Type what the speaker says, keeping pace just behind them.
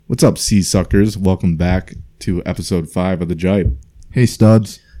What's up, sea suckers? Welcome back to episode 5 of the Jibe. Hey,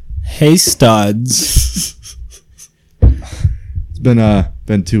 studs. Hey, studs. It's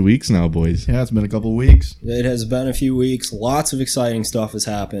been 2 weeks now, boys. Yeah, it's been a couple weeks. It has been a few weeks. Lots of exciting stuff has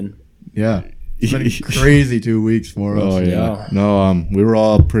happened. Yeah. It's been a crazy 2 weeks for us. Oh yeah. Yeah. No, we were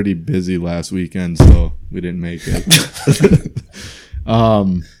all pretty busy last weekend, so we didn't make it.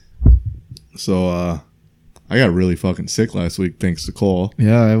 I got really fucking sick last week thanks to Cole.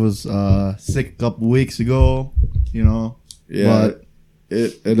 Yeah, I was sick a couple weeks ago, Yeah. But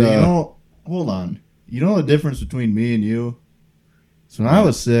hold on. You know the difference between me and you? So when I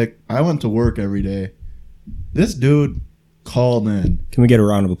was sick, I went to work every day. This dude called in. Can we get a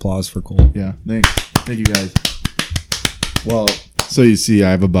round of applause for Cole? Yeah, thanks. Thank you, guys. Well, so you see,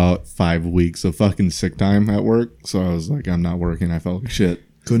 I have about 5 weeks of fucking sick time at work. So I was like, I'm not working. I felt like shit.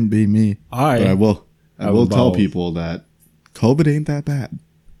 Couldn't be me. But I will tell people that COVID ain't that bad.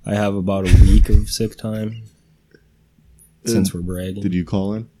 I have about a week of sick time since we're bragging. Did you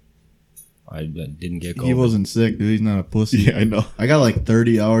call in? I didn't get COVID. He wasn't sick, dude. He's not a pussy. Yeah, I know. I got like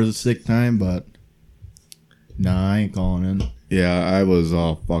 30 hours of sick time, but nah, I ain't calling in. Yeah, I was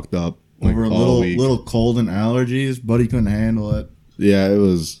all fucked up. Like, Over a little cold and allergies, buddy couldn't handle it. Yeah, it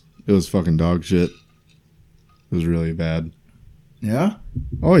was fucking dog shit. It was really bad. Yeah?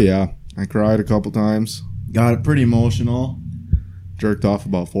 Oh yeah, I cried a couple times. Got it pretty emotional. Jerked off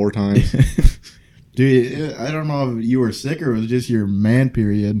about 4 times. Dude, I don't know if you were sick or it was just your man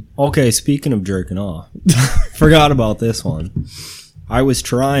period. Okay, speaking of jerking off, forgot about this one. I was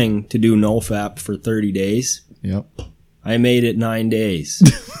trying to do NoFap for 30 days. Yep. I made it 9 days.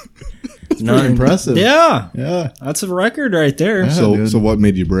 It's pretty impressive. Yeah. Yeah. That's a record right there. Yeah. So what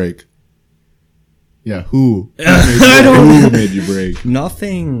made you break? Yeah, who? Who made you break?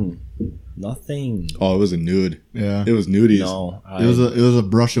 Nothing. Oh, it was a nude. Yeah. It was nudies. No. It was a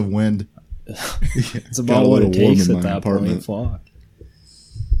brush of wind. It's Got about a what little it warm takes in at my that apartment. point. Fuck.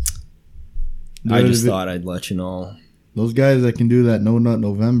 Dude, I just thought I'd let you know. Those guys that can do that No Nut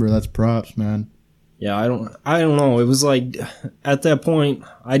November, that's props, man. Yeah, I don't know. It was like at that point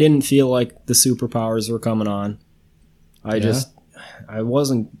I didn't feel like the superpowers were coming on. I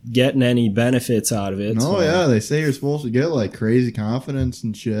wasn't getting any benefits out of it. No, so, yeah, they say you're supposed to get like crazy confidence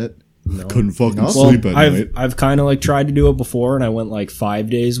and shit. no. Couldn't fucking Well, sleep at night. I've kind of like tried to do it before, and I went like 5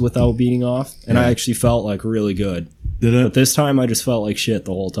 days without beating off, and I actually felt like really good. Did But this time I just felt like shit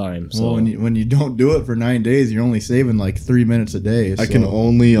the whole time. So Well, when you don't do it for 9 days, you're only saving like 3 minutes a day. I so- can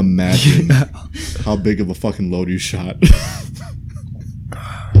only imagine how big of a fucking load you shot.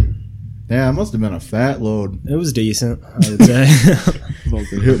 Yeah, it must have been a fat load. it was decent, I would say.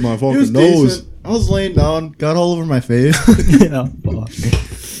 Fucking hit my It was fucking nose. decent. I was laying down, got all over my face. Yeah, fuck.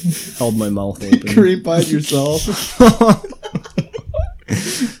 Held my mouth open. Cream pied yourself.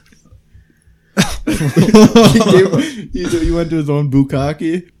 You went to his own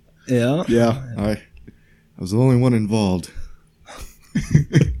bukkake. Yeah, Yeah, I was the only one involved.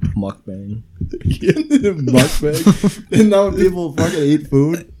 mukbang. Mukbang. And now when people fucking eat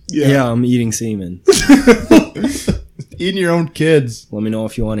food, Yeah, I'm eating semen. eating your own kids. Let me know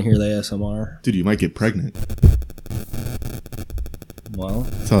if you want to hear the ASMR. Dude, you might get pregnant. Well,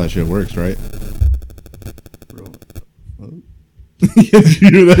 That's how that shit works, right? Did you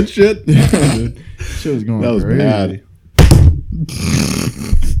hear that shit? Shit was going That was crazy. bad.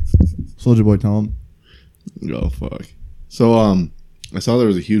 Soldier Boy, tell him. Oh fuck. So I saw there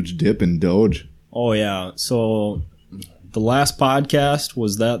was a huge dip in Doge. oh yeah. So the last podcast,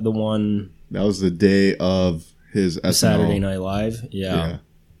 was that the one, That was the day of his SNL. Saturday Night Live? Yeah.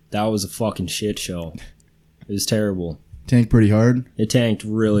 That was a fucking shit show. It was terrible. Tank pretty hard. It tanked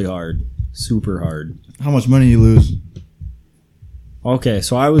really hard. Super hard. How much money you lose? Okay,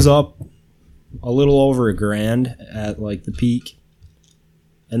 so I was up a little over $1,000 at like the peak.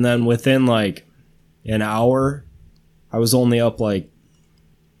 And then within like an hour, I was only up like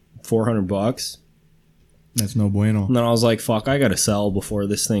 $400. That's no bueno. And then I was like, fuck, I gotta sell before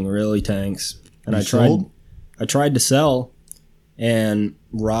this thing really tanks. And You I tried sold? I tried to sell, and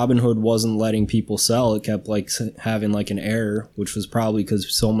Robinhood wasn't letting people sell. It kept like having like an error, which was probably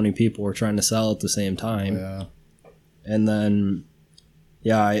because so many people were trying to sell at the same time. Yeah. And then,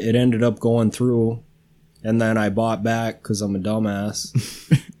 yeah, it ended up going through, and then I bought back because I'm a dumbass.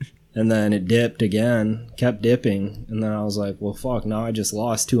 And then it dipped again, kept dipping, and then I was like, well, fuck, now I just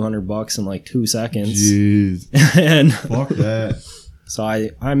lost $200 in like 2 seconds. Jeez. And Fuck that. so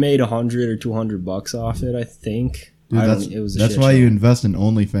I made $100 or $200 off it, I think. Dude, it was a that's shit why show. you invest in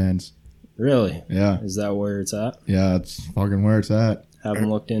OnlyFans. Really? Yeah. Is that where it's at? Yeah, it's fucking where it's at. Haven't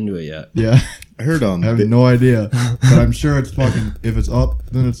looked into it yet. Yeah. I heard I have no idea. But I'm sure it's fucking, if it's up,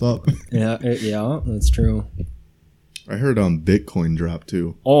 then it's up. Yeah, that's true. I heard Bitcoin drop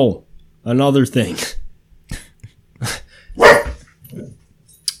too. Oh, another thing.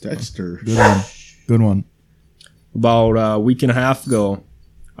 Dexter. Good one. About a week and a half ago,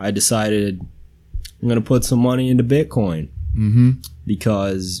 I decided I'm going to put some money into Bitcoin. Mm-hmm.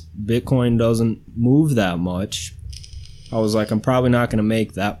 Because Bitcoin doesn't move that much. I was like, I'm probably not going to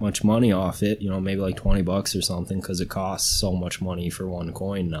make that much money off it. Maybe like $20 or something because it costs so much money for one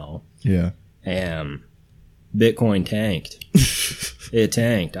coin now. Yeah. And Bitcoin tanked. It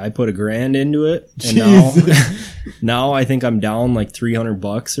tanked. I put $1,000 into it, and now I think I'm down like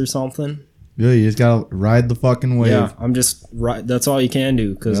 $300 or something. Yeah, you just gotta ride the fucking wave. Yeah, I'm just right. That's all you can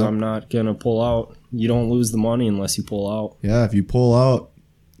do because I'm not gonna pull out. You don't lose the money unless you pull out. Yeah, if you pull out,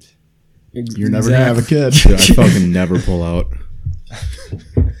 you're never gonna have a kid. Dude, I fucking never pull out.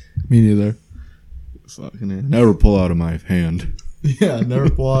 Me neither. Never pull out of my hand. Yeah, never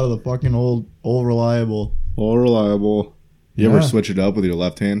pull out of the fucking old reliable. All reliable. You ever switch it up with your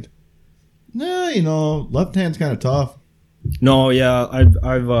left hand? Nah, left hand's kind of tough. No, yeah, I've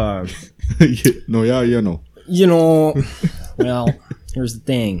No. well, here's the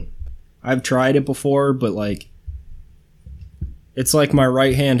thing. I've tried it before, but like, it's like my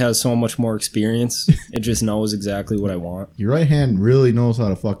right hand has so much more experience. It just knows exactly what I want. Your right hand really knows how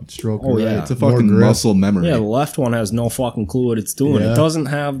to fucking stroke. Oh, yeah. It's a fucking muscle memory. Yeah, the left one has no fucking clue what it's doing. Yeah. It doesn't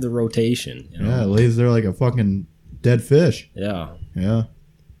have the rotation. Yeah, it lays there like a fucking dead fish. Yeah. Yeah.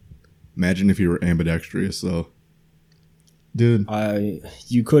 Imagine if you were ambidextrous, though. Dude.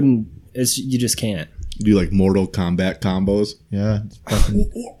 You couldn't. You just can't. Do like Mortal Kombat combos. Yeah. It's fucking...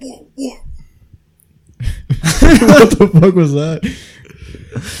 What the fuck was that?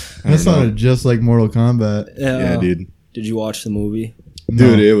 That sounded just like Mortal Kombat. Yeah, dude. Did you watch the movie?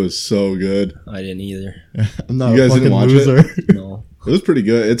 Dude, it was so good. I didn't either. I'm not You guys a fucking didn't watch loser. it? No. It was pretty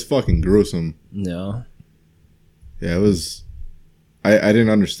good. It's fucking gruesome. No. Yeah, it was. I didn't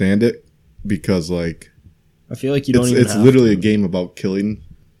understand it because like I feel like you don't even. It's literally a game about killing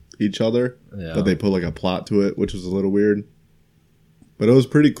each other, Yeah. but they put like a plot to it, which was a little weird. But it was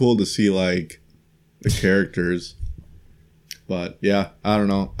pretty cool to see like the characters. But yeah, I don't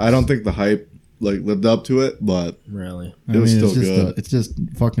know. I don't think the hype like lived up to it, but Really, it was still it's just good. it's just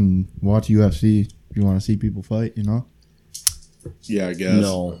fucking watch UFC if you want to see people fight, Yeah, I guess.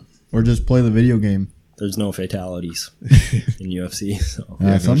 no. or just play the video game. There's no fatalities in UFC. So.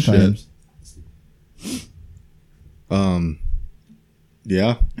 Yeah, no sometimes.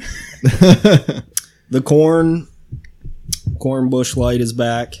 Yeah. The corn bush light is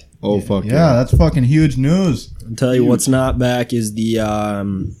back. Oh fuck Yeah, that's fucking huge news. I'll tell you what's not back is the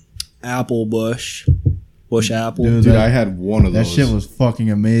apple bush apple. Dude, Dude, I had one of That those. shit was fucking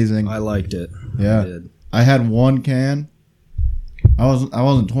amazing. I liked it. Yeah. I did. I had one can. I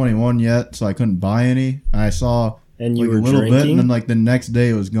wasn't 21 yet, so I couldn't buy any. I saw And you like were a little bit, drinking? and then like the next day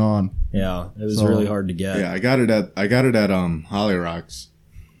it was gone. Yeah, it was So- really hard to get. Yeah, I got it at Holly Rocks.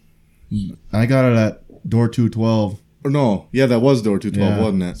 I got it at Door 212. Or no, yeah, that was Door 212, Yeah.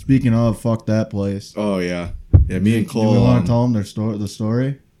 wasn't it? Speaking of, fuck that place. Oh yeah, yeah. Me and Do Cole. we want to tell them the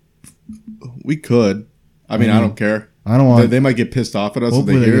story? We could. I mean, I don't care. I don't They, want. they might get pissed off at us if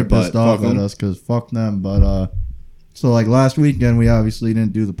Hopefully they they hear get it, but pissed off fuck at them. us because fuck them. But so like last weekend we obviously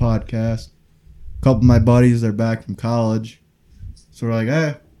didn't do the podcast. A couple of my buddies, they're back from college, so we're like,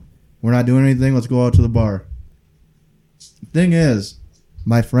 hey, we're not doing anything. Let's go out to the bar. Thing is,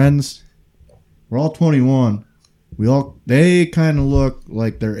 my friends, we're all 21. They kind of look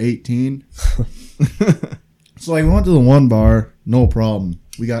like they're 18. So like we went to the one bar, no problem.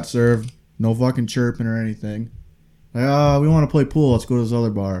 We got served, no fucking chirping or anything. Like, we want to play pool. Let's go to this other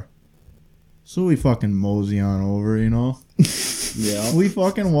bar. So we fucking mosey on over, Yeah. We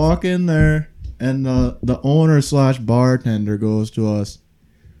fucking walk in there, and the owner / bartender goes to us.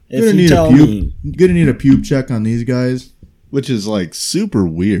 If you tell me, Gonna need a pube check on these guys. Which is like super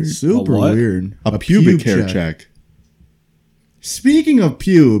weird. Super A what? weird. A pubic pube hair check. Speaking of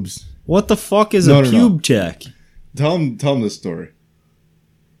pubes, what the fuck is No, a no, pube no. check? Tell him this story.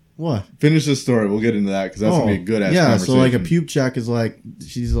 what? Finish this story. We'll get into that because that's gonna be a good ass yeah. conversation. So like a pube check is like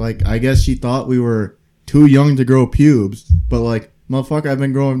she's like I guess she thought we were too young to grow pubes, but like motherfucker, I've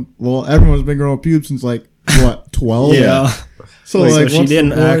been growing. Well, everyone's been growing pubes since like what 12. Yeah. So So like she what's the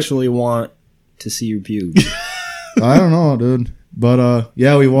didn't point? actually want to see your pubes. I don't know, dude. But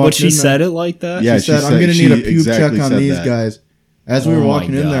yeah, we walked. But she in there. said it like that? Yeah, She said, she "I'm said- gonna she need a pube exactly check on said these that. guys." As we Oh were my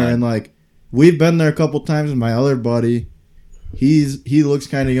walking in there, God. and like we've been there a couple times, and my other buddy, he looks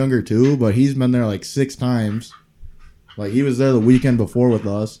kind of younger too, but he's been there like 6 times. Like, he was there the weekend before with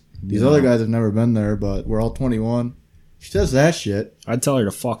us. These other guys have never been there, but we're all 21. She does that shit. I'd tell her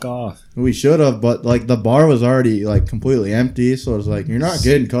to fuck off. We should have, but, like, the bar was already, like, completely empty, so it's like, you're not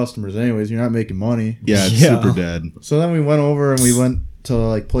getting customers anyways. You're not making money. Yeah, it's super dead. So then we went over and we went to,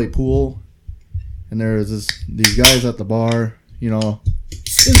 like, play pool. And there was these guys at the bar, you know.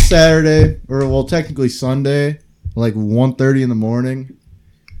 It's Saturday, or, well, technically Sunday, like 1:30 in the morning.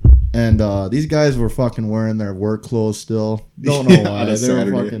 And these guys were fucking wearing their work clothes still. Don't know why. They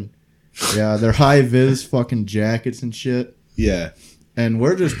were fucking... Yeah, they're high-vis fucking jackets and shit. Yeah. And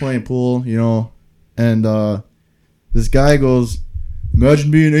we're just playing pool, you know. And this guy goes,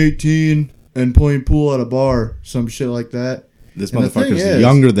 imagine being 18 and playing pool at a bar. Some shit like that. This motherfucker's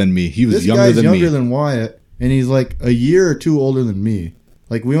younger than me. He was younger than me. Younger than Wyatt. And he's like a year or two older than me.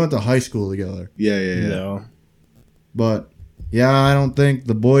 Like, we went to high school together. Yeah. No. But, yeah, I don't think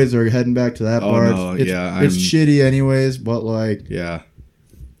the boys are heading back to that bar. No, it's shitty anyways, but, like... Yeah.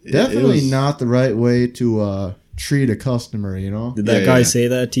 Definitely not the right way to treat a customer, you know? Did that guy say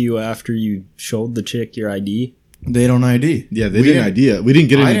that to you after you showed the chick your ID? They don't ID. Yeah, they didn't ID it. We didn't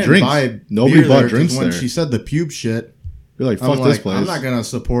get any drinks. Nobody bought drinks there. When she said the pube shit, you're like, fuck this place. I'm not going to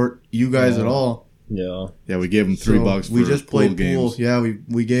support you guys at all. Yeah. Yeah, we gave them $3 for we just played games. Pool. Yeah,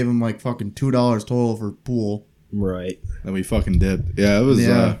 we gave them like fucking $2 total for pool. Right. And we fucking dipped. Yeah, it was...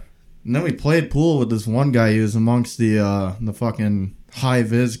 Yeah. And then we played pool with this one guy who was amongst the fucking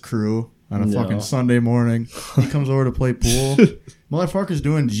high-vis crew on a fucking Sunday morning. He comes over to play pool. Motherfucker's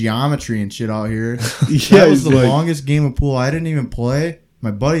doing geometry and shit out here. That was the longest game of pool. I didn't even play.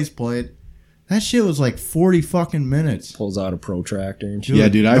 My buddies played. That shit was like 40 fucking minutes. Pulls out a protractor and shit. Yeah,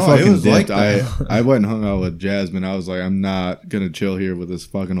 dude, I fucking dipped. Like I went and hung out with Jasmine. I was like, I'm not going to chill here with this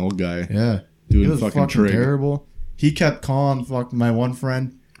fucking old guy. Yeah. Doing it was fucking trig. terrible. He kept calling my one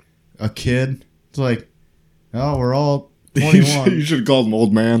friend a kid. It's like, oh, we're all 21. You should have called him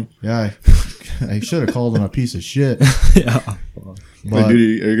old man. Yeah, I should have called him a piece of shit. Yeah. Like,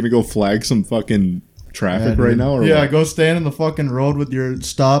 dude, are you going to go flag some fucking traffic right now? Or what? Go stand in the fucking road with your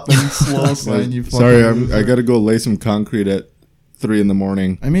stop and slow sign. You Sorry, I got to go lay some concrete at 3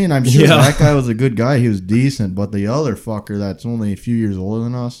 a.m. I mean, I'm sure that guy was a good guy. He was decent. But the other fucker that's only a few years older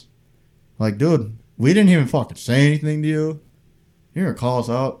than us, like, dude, we didn't even fucking say anything to you. You're going to call us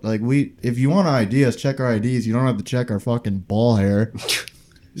out. Like, if you want to ID us, check our IDs. You don't have to check our fucking ball hair.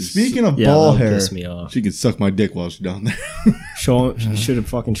 Speaking of ball hair, piss me off. She could suck my dick while she's down there. You should have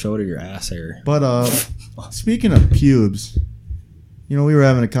fucking showed her your ass hair. But speaking of pubes, you know, we were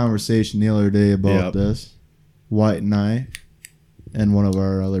having a conversation the other day about this. Wyatt and I, and one of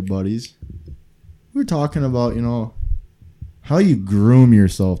our other buddies. We were talking about, you know, how you groom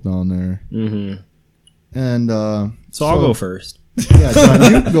yourself down there. Mm-hmm. And so I'll go first. Yeah,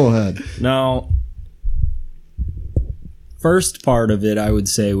 John, you go ahead. Now, first part of it, I would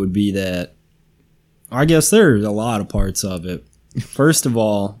say, would be that I guess there's a lot of parts of it. First of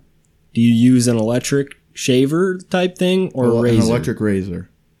all, do you use an electric shaver type thing or a razor? An electric razor.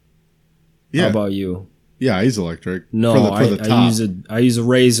 Yeah. How about you? Yeah, I use electric. No, for the top. I use a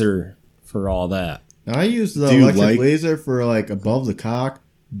razor for all that. I use the electric razor for like above the cock.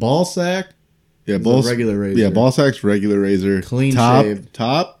 Ball sack. Yeah, regular razor. Yeah, ball sack's regular razor. Clean shave.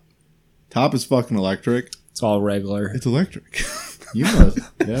 Top is fucking electric. It's all regular. It's electric. You must.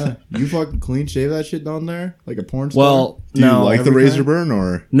 Yeah. You fucking clean shave that shit down there? Like a porn star? Well, do you like the razor burn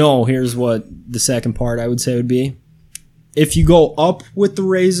or? No, here's what the second part I would say would be. If you go up with the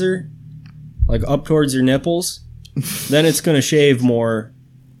razor, like up towards your nipples, then it's going to shave more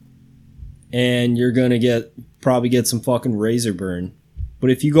and you're going to probably get some fucking razor burn. But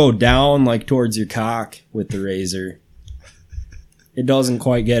if you go down like towards your cock with the razor, it doesn't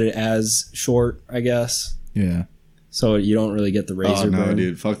quite get it as short, I guess. Yeah. So you don't really get the razor burn. No,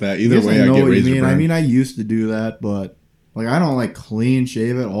 dude, fuck that. Either way, I get razor burn. I mean, I used to do that, but like I don't like clean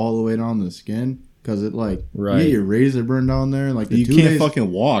shave it all the way down the skin because it like you get your razor burn down there, and like you can't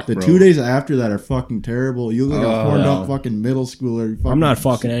fucking walk. The 2 days after that are fucking terrible. You look like a horned up fucking middle schooler. I'm not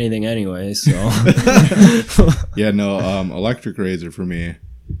fucking anything anyway, so. Yeah, no, electric razor for me,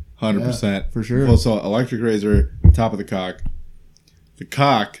 100% for sure. Well, so electric razor, top of the cock. The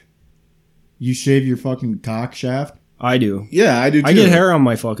cock. You shave your fucking cock shaft? I do. Yeah, I do too. I get hair on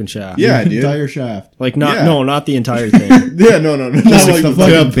my fucking shaft. Yeah, dude. Entire shaft. Like not the entire thing. Yeah, no. Just like the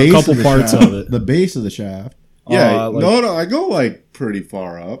fucking base a couple parts shaft. of it. The base of the shaft. Yeah, no, I go like pretty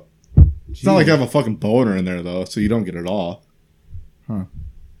far up. It's not like I have a fucking boner in there though, so you don't get it all. Huh.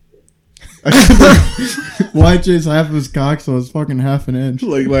 Wyatt shaves half of his cock, so it's fucking half an inch.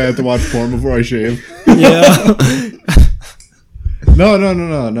 Like I have to watch porn before I shave. Yeah.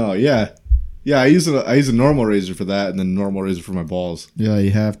 No. Yeah. Yeah, I use a normal razor for that, and then a normal razor for my balls. Yeah, you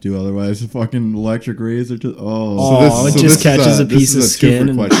have to, otherwise, a fucking electric razor. It just catches a piece of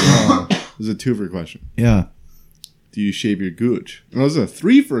skin. This is a 2 for question. Yeah. Do you shave your gooch? No, this is a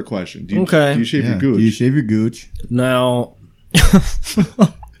 3 for a question. Do you shave your gooch? Do you shave your gooch? Now,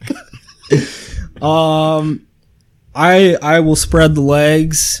 I will spread the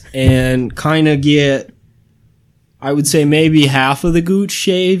legs and kind of get, I would say maybe half of the gooch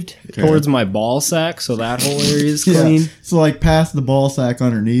shaved towards my ball sack, so that whole area is clean. Yeah. So like past the ball sack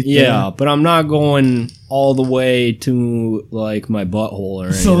underneath. Yeah, but I'm not going all the way to like my butthole or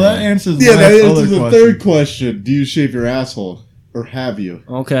anything. So that answers that answers the third question. Do you shave your asshole, or have you?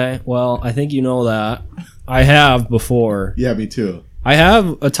 Okay, well, I think you know that. I have before. Yeah, me too. I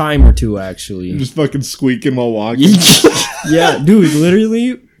have a time or two, actually. You're just fucking squeaking while walking. Yeah, dude,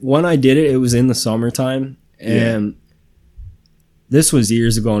 literally, when I did it, it was in the summertime. And this was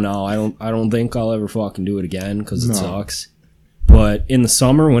years ago now. I don't think I'll ever fucking do it again because it sucks. But in the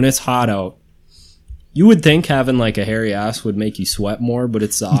summer when it's hot out, you would think having like a hairy ass would make you sweat more, but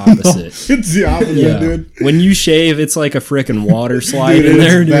it's the opposite. No, it's the opposite, dude. When you shave, it's like a freaking water slide in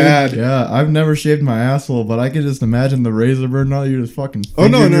there, dude. Bad. Yeah, I've never shaved my asshole, but I can just imagine the razor burn. Now you just fucking. Oh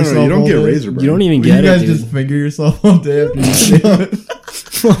no, you don't get razor burn. You don't even get it. You guys dude. just finger yourself all day after you shave it.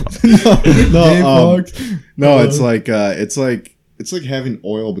 It's like having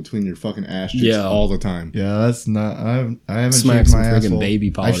oil between your fucking ass cheeks all the time. Yeah, that's not. I haven't Smack shaved some my friggin' asshole. baby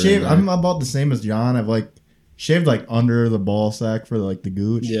powder. I'm about the same as John. I've like shaved like under the ball sack for like the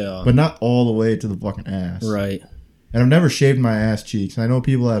gooch. Yeah, but not all the way to the fucking ass. Right. And I've never shaved my ass cheeks. I know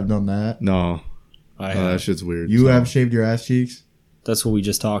people have done that. No, I have. That shit's weird. You have shaved your ass cheeks? That's what we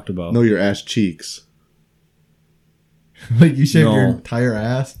just talked about. No, your ass cheeks. Like you shaved your entire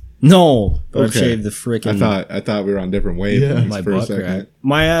ass? No, but I've shaved the freaking. I thought we were on different wavelengths my for a butt second. crack.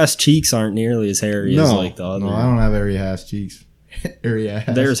 My ass cheeks aren't nearly as hairy as like the other. No, I don't have hairy ass cheeks. Hairy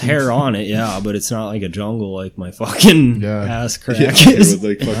ass. There's cheeks. hair on it, yeah, but it's not like a jungle like my fucking ass crack is. is.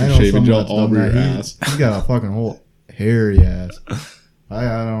 With like fucking shaving gel all over your ass. He's got a fucking whole hairy ass. I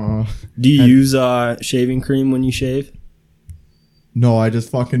don't know. Do you use shaving cream when you shave? No, I just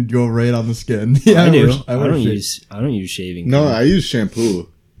fucking go right on the skin. Yeah, I do. I don't use shaving cream. No, I use shampoo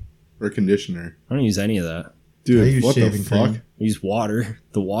or conditioner. I don't use any of that. Dude, I use what shaving the fuck? cream. I use water.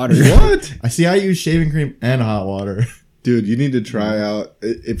 The water. What? I use shaving cream and hot water. Dude, you need to try out.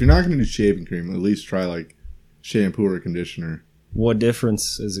 If you're not going to do shaving cream, at least try like shampoo or conditioner. What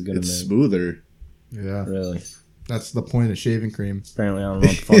difference is it going to make? It's smoother. Yeah. Really? That's the point of shaving cream. Apparently, I don't know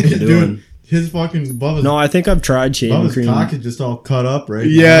what the fuck you're doing. Dude, his fucking Bubba's, No, I think I've tried shaving Bubba's cream. cock is just all cut up right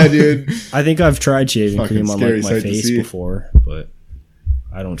Yeah, now. dude. I think I've tried shaving Fucking cream on scary like my sight to face see. before, but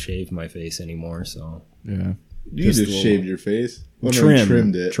I don't shave my face anymore. So Yeah. You just a shaved your face. Well, no, trim, you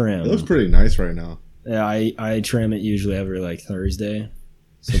trimmed it. trim. It looks pretty nice right now. yeah, I trim it usually every like Thursday,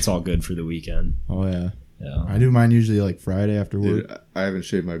 so it's all good for the weekend. Oh yeah. Yeah, I do mine usually like Friday after work. Dude, I haven't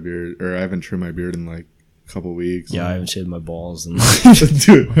shaved my beard, or I haven't trimmed my beard in like a couple weeks. yeah. I haven't shaved my balls and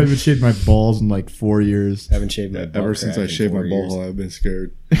Dude. I haven't shaved my balls in like 4 years. haven't shaved my. Ever since I shaved my ball hole, I've been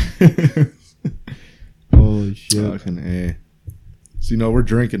scared. Holy shit. Fucking A. So, we're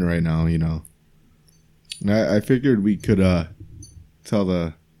drinking right now, And I figured we could tell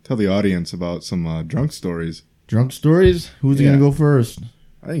the audience about some drunk stories. Drunk stories? Who's Yeah. gonna go first?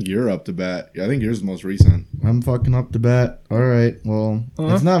 I think you're up to bat. I think yours is the most recent. I'm fucking up to bat. All right. Well,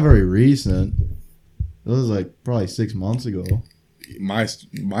 it's not very recent. It was like probably 6 months ago. It Mine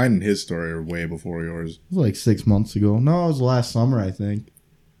and his story are way before yours. was like 6 months ago. No, it was last summer, I think.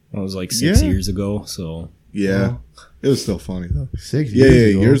 It was like 6 Yeah. years ago. So Yeah. It was still funny, though. 6 Yeah,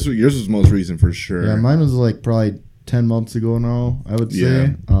 years ago. Yours was most recent for sure. Yeah, mine was like probably 10 months ago now, I would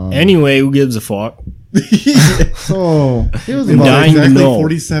say. anyway, who gives a fuck? So, it was I'm about, dying to exactly know.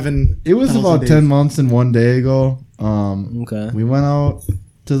 47. it was about 10 months and 1 day ago. Okay. We went out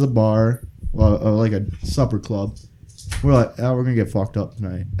to the bar, well, like a supper club. We're like, we're going to get fucked up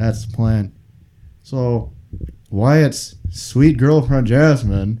tonight. That's the plan. So, Wyatt's sweet girlfriend,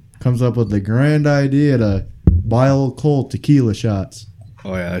 Jasmine, comes up with the grand idea to buy a little cold tequila shots.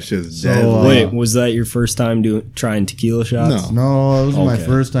 Oh, yeah, that shit's So, dead. Wait, was that your first time trying tequila shots? No, it was my Okay.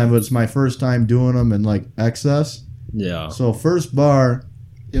 first time, but it's my first time doing them in like excess. Yeah. So, first bar,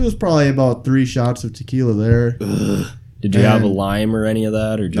 it was probably about 3 shots of tequila there. Did you have a And- lime or any of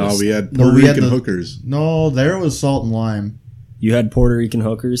that, or just No, we had No, Puerto we had Rican the- hookers. No, there was salt and lime. you had Puerto Rican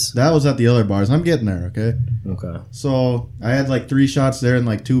hookers? That was at the other bars. I'm getting there, okay? Okay. So I had like 3 shots there and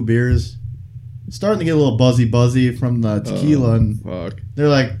like 2 beers. Starting to get a little buzzy from the tequila, and Fuck. they're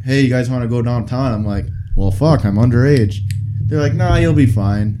like, "Hey, you guys want to go downtown?" I'm like, "Well, fuck, I'm underage." They're like, "Nah, you'll be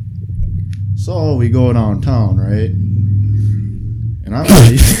fine." So we go downtown, right? And I'm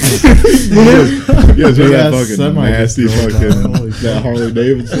like, yeah, so that fucking semi nasty just drove fucking by. Holy that Harley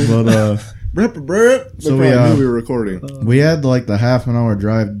Davidson. But So we knew we were recording. we had like the half an hour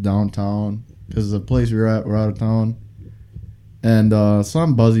drive downtown because the place we were at, we're out of town. And so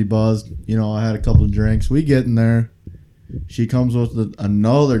I'm buzzed. You know, I had a couple of drinks. We get in there. She comes with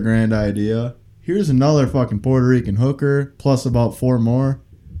another grand idea. Here's another fucking Puerto Rican hooker plus about 4 more.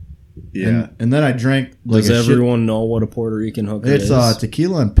 Yeah. And then I drank like Does everyone know what a Puerto Rican hooker is? It's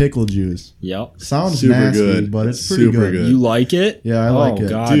tequila and pickle juice. Yep. Sounds Super nasty, good. but it's pretty Super good. good. You like it? Yeah, I like it.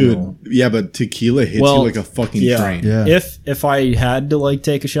 God, Dude, no. yeah, but tequila hits Well, you like a fucking yeah. train. Yeah. If I had to like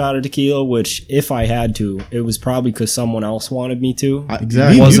take a shot of tequila, which if I had to, it was probably because someone else wanted me to.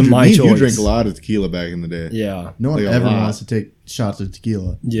 Exactly. Wasn't my You choice. drank a lot of tequila back in the day. Yeah. No one Like a ever lot. wants to take shots of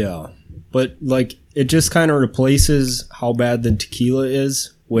tequila. Yeah. But like it just kind of replaces how bad the tequila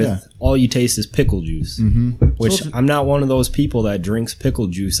is with all you taste is pickle juice. Mm-hmm. Which I'm not one of those people that drinks pickle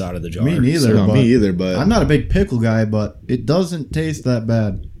juice out of the jar. Me neither. No, but me either, but I'm not a big pickle guy, but it doesn't taste that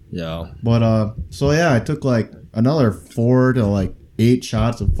bad. Yeah. But so yeah, I took like another 4 to like 8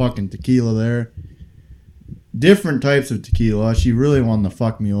 shots of fucking tequila there. Different types of tequila. She really wanted to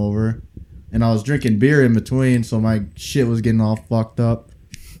fuck me over. And I was drinking beer in between, so my shit was getting all fucked up.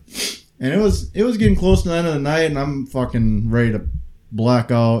 And it was getting close to the end of the night, and I'm fucking ready to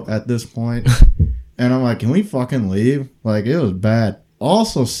black out at this point. And I'm like, can we fucking leave? Like, it was bad.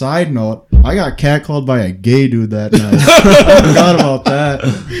 Also, side note, I got catcalled by a gay dude that night. I forgot about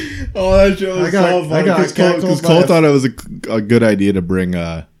that. oh, that show was so funny. Because Cole thought it was a good idea to bring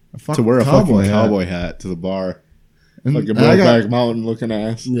to wear a fucking cowboy hat to the bar. And Like a I got- Brokeback Mountain looking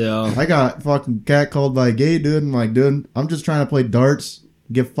ass. Yeah. I got fucking catcalled by a gay dude. And I'm like, dude, I'm just trying to play darts,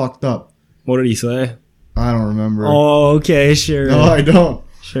 get fucked up. What did he say? I don't remember. Oh, okay, sure. No, I don't.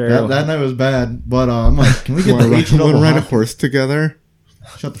 Sure. That night was bad. But I'm like, can we get the Want H to double ride a hockey? horse together?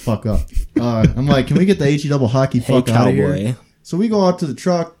 Shut the fuck up. I'm like, can we get the H double hockey Hey, fuck out of here? cowboy. So we go out to the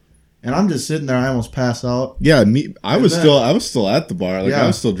truck, and I'm just sitting there. I almost pass out. Yeah, me. I was then- still at the bar. Like Yeah. I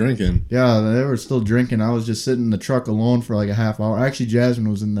was still drinking. Yeah, they were still drinking. I was just sitting in the truck alone for like a half hour. Actually, Jasmine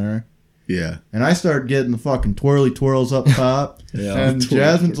was in there. Yeah. And I started getting the fucking twirly twirls up top. Yeah. And Twirly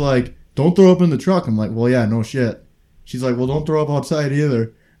Jasmine's like, don't throw up in the truck. I'm like, well, yeah, no shit. She's like, well, don't throw up outside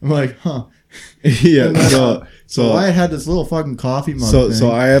either. I'm like, huh. yeah. And then, So So I had this little fucking coffee mug so thing.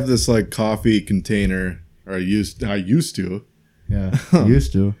 so I have this like coffee container. Or I used to. Yeah,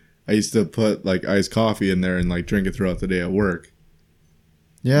 used to. I used to put like iced coffee in there and like drink it throughout the day at work.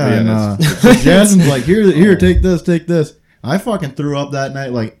 Yeah, Yeah, and so Jasmine's like, here, take this. I fucking threw up that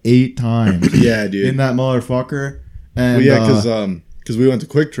night like 8 times Yeah, dude. in that motherfucker. And Well, yeah, because we went to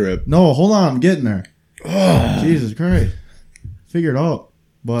Quick Trip. no, hold on, I'm getting there. Jesus Christ, figure it out.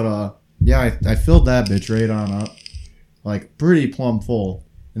 But yeah, I filled that bitch right on up, like pretty plumb full.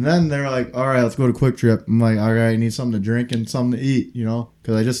 And then they're like, all right, let's go to Quick Trip. I'm like, all right, I need something to drink and something to eat, you know,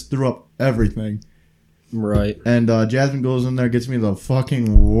 because I just threw up everything. Right. And Jasmine goes in there, gets me the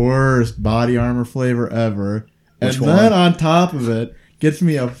fucking worst body armor flavor ever. Which and one? then on top of it, gets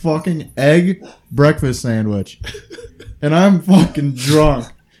me a fucking egg breakfast sandwich. And I'm fucking drunk.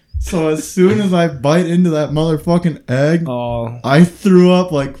 So as soon as I bite into that motherfucking egg, Oh. I threw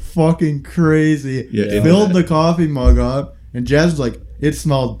up like fucking crazy. Yeah, Filled the coffee mug up. And Jasmine's like, it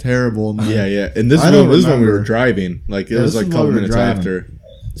smelled terrible. Man. Yeah. And this I is don't when we remember. were driving. Like it Yeah, was this like is a while couple we were minutes driving. after.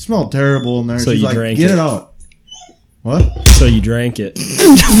 It smelled terrible in there. So She's you like, drank get it. it out. What? So you drank it.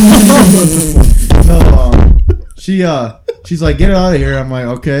 No, she's like, get it out of here. I'm like,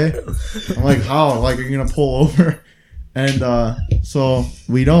 okay. I'm like, how? Like, are you gonna pull over? And so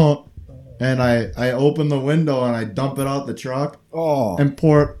we don't. And I open the window and I dump it out the truck Oh. and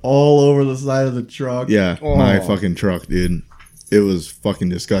pour it all over the side of the truck. Yeah, Oh. my fucking truck, dude. It was fucking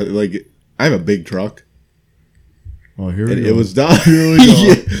disgusting. Like I have a big truck. Oh, here we And go. it was done. Here we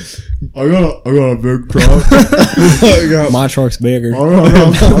go. I got a big truck. I got- My truck's bigger. I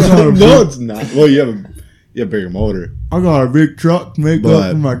got a no, big, it's not. Well, you have a bigger motor. I got a big truck to make But-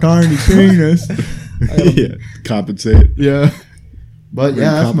 up for my tiny penis. Yeah, compensate. Yeah. But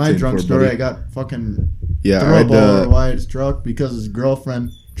yeah, that's my Incompetent drunk poor story. buddy. I got fucking Yeah, threw I up all over had, Wyatt's truck because his girlfriend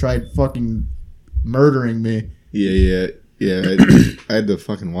tried fucking murdering me. yeah. I had to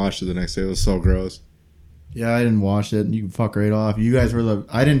fucking wash it the next day. It was so gross. Yeah, I didn't wash it. You can fuck right off. You guys were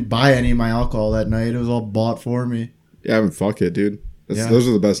I didn't buy any of my alcohol that night. It was all bought for me. Yeah, I mean, fuck it, dude. Yeah. Those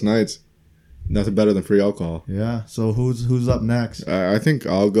are the best nights. Nothing better than free alcohol. Yeah. So who's up next? I think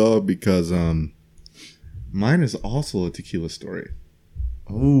I'll go because mine is also a tequila story.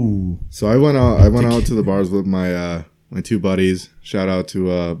 Ooh. So I went out to the bars with my 2 buddies. Shout out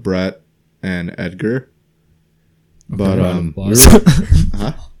to Brett and Edgar. But Round of we applause. were,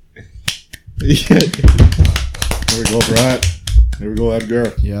 huh? Yeah. There we go, Brett. There we go,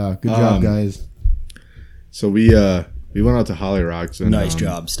 Edgar. Yeah, good job, guys. So we went out to Holly Rocks and Nice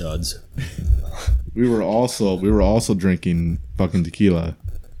job, studs. We were also drinking fucking tequila.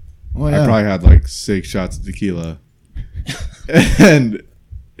 Oh yeah. I probably had like 6 shots of tequila, and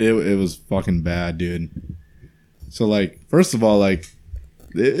it was fucking bad, dude. So like, first of all, like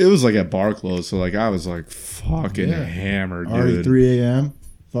it was like at bar close, so like I was like fucking hammered, dude. Already 3 a.m.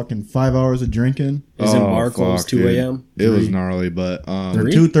 Fucking 5 hours of drinking. Isn't bar close 2 a.m.? It was gnarly, but Or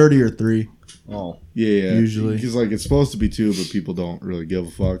 2:30 or 3. Oh, yeah, Usually. because like it's supposed to be 2, but people don't really give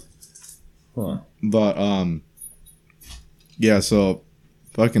a fuck. huh. But yeah, so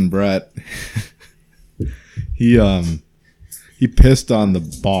fucking Brett, he pissed on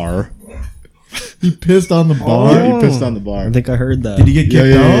the bar. He pissed on the bar. Yeah, he pissed on the bar. I think I heard that. Did he get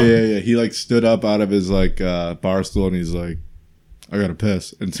kicked out? Yeah. He like stood up out of his like bar stool and he's like, I gotta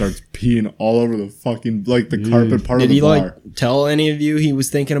piss, and starts peeing all over the fucking like the carpet part Did of the he bar. like tell any of you he was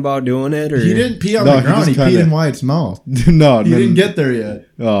thinking about doing it, or He didn't pee on No, the he ground. He just peed kinda- in Wyatt's mouth. No, He didn't get there yet.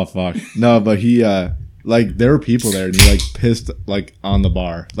 Oh fuck. No, but he like there were people there and he like pissed like on the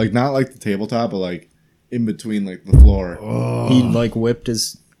bar, like not like the tabletop, but like in between like the floor. he like whipped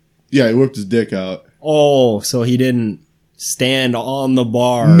his? Yeah, he whipped his dick out. Oh, so he didn't stand on the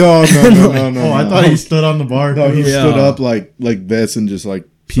bar. No. Oh, I thought he stood on the bar. No, he too. stood up like this and just like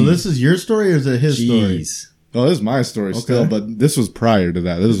peed. So this is your story or is it his story? Jeez. Oh, this is my story still, but this was prior to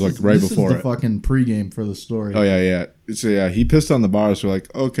that. This was like right This before is the it. fucking pregame for the story. Oh yeah. So yeah, he pissed on the bar. So we're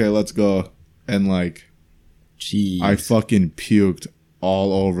like, okay, let's go. And like, Jeez. I fucking puked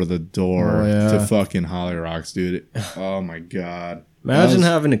all over the door Oh, yeah. to fucking Holly Rocks, dude. Oh my god. Imagine That was-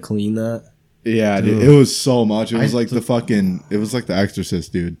 having to clean that. Yeah, dude. Dude. It was so much. It was I like the fucking. It was like The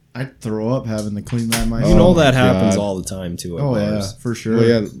Exorcist, dude. I'd throw up having to clean that myself. You know Oh my that happens God. all the time too. At Oh yeah, bars. for sure. Well,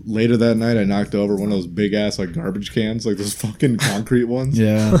 yeah. Later that night, I knocked over one of those big ass like garbage cans, like those fucking concrete ones.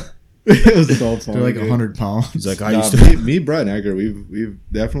 Yeah. It was so funny. They're like dude. 100 pounds. He's like, I Nah, used to. me, Brett, and Edgar, we've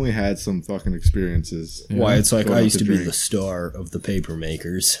definitely had some fucking experiences. Why it's like Going I out used to to be drink. the star of the paper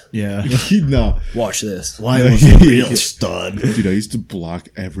makers. Yeah. No, Watch this. Why was a real stud? dude, I used to block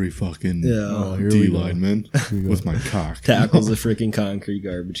every fucking Yeah. here D we go. lineman with my cock. Tackles a freaking concrete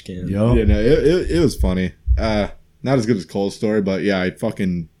garbage can. Yo. Yeah, no, it was funny. Not as good as Cole's story, but yeah, I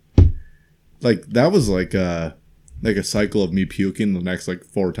fucking like that was like a cycle of me puking the next like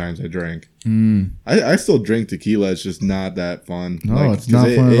 4 times I drank. I still drink tequila. It's just not that fun. No, Like, it's not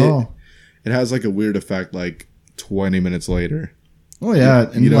 'cause fun at all. It has like a weird effect like 20 minutes later. Oh yeah,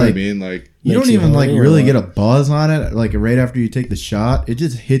 and You know like what I mean? Like you Makes don't you even like horny or really what? get a buzz on it. Like right after you take the shot, it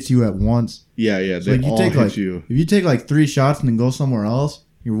just hits you at once. yeah, So, they like you all take hit like you. if you take like 3 shots and then go somewhere else,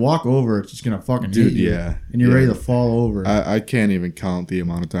 you walk over, it's just gonna fucking Dude, hit you. yeah. And you're Yeah. ready to fall over. I can't even count the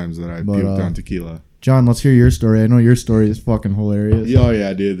amount of times that I But, puked on tequila. John, let's hear your story. I know your story is fucking hilarious. Oh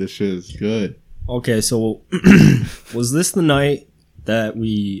yeah, dude, this shit is good. Okay, so was this the night that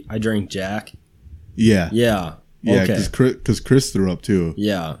I drank Jack? Yeah, Yeah. yeah, Okay. because Chris threw up too.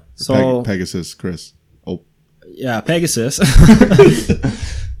 Yeah. So Pegasus, Chris. Oh, yeah, Pegasus.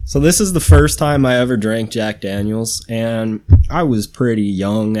 So this is the first time I ever drank Jack Daniels, and I was pretty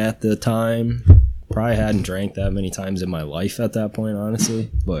young at the time. Probably hadn't drank that many times in my life at that point, honestly.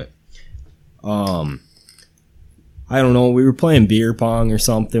 But I don't know. We were playing beer pong or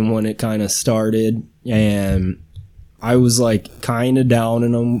something when it kind of started, and I was like kind of down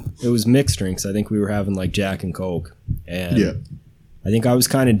in them. It was mixed drinks. I think we were having like Jack and Coke, and yeah. I think I was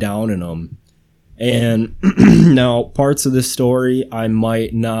kind of down in them. And now parts of this story I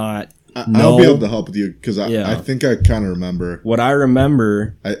might not know. I'll be able to help with you because Yeah. I think I kind of remember. What I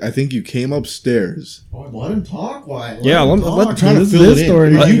remember, I think you came upstairs. Oh, let him talk, why? Yeah, let- I'm trying to This is fill his it in. story,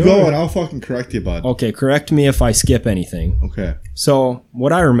 not You go yours. and I'll fucking correct you, bud. okay, correct me if I skip anything. Okay. So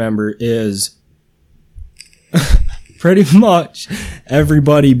what I remember is pretty much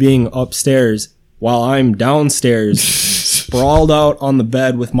everybody being upstairs while I'm downstairs, sprawled out on the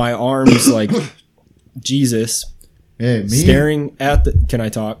bed with my arms like Jesus, Hey, me? staring at the. Can I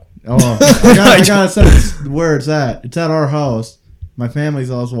talk? Oh, I gotta say where it's at. It's at our house. My family's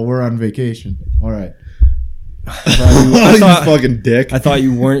house while we're on vacation. All right. You thought- fucking dick. I thought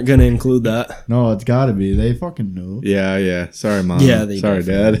you weren't gonna include that. No, it's gotta be. They fucking know. Yeah. Sorry, mom. Yeah, they Sorry,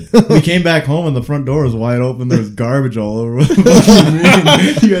 definitely- dad. We came back home and the front door was wide open. There was garbage all over. What do you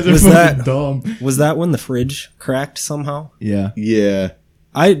mean? You guys are Was fucking that- dumb. Was that when the fridge cracked somehow? Yeah. Yeah.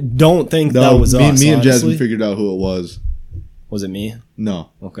 I don't think No, that was me, us. me and honestly. Jasmine figured out who it was. Was it me?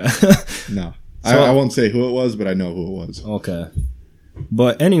 No. Okay. No. So- I won't say who it was, but I know who it was. Okay.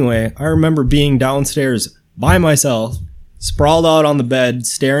 But anyway, I remember being downstairs by myself, sprawled out on the bed,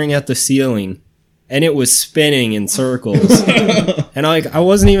 staring at the ceiling, and it was spinning in circles. And I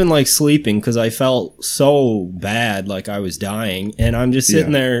wasn't even like sleeping because I felt so bad, like I was dying. And I'm just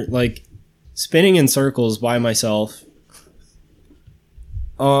sitting there like spinning in circles by myself.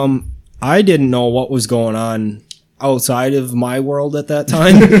 I didn't know what was going on outside of my world at that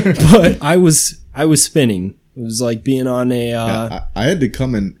time, but I was spinning. It was like being on a... I had to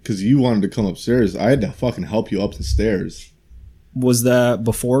come in, because you wanted to come upstairs. I had to fucking help you up the stairs. Was that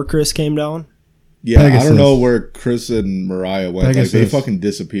before Chris came down? Yeah, Pegasus. I don't know where Chris and Mariah went. Pegasus. Like, they fucking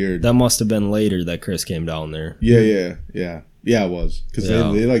disappeared. That must have been later that Chris came down there. Yeah, it was. Because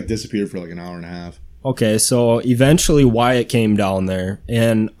they like disappeared for like an hour and a half. Okay, so eventually Wyatt came down there,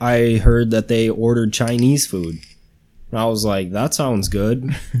 and I heard that they ordered Chinese food. And I was like, that sounds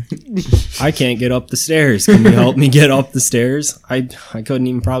good. I can't get up the stairs. Can you help me get up the stairs? I couldn't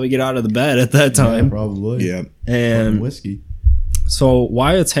even probably get out of the bed at that time. Yeah, probably. Yeah. And whiskey. so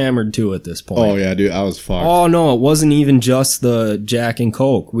Wyatt's hammered too at this point. Oh, yeah, dude. I was fucked. Oh, no, it wasn't even just the Jack and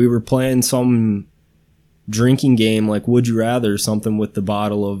Coke. We were playing some drinking game like Would You Rather, something with the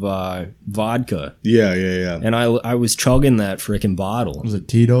bottle of vodka. Yeah. And I was chugging that freaking bottle. Was it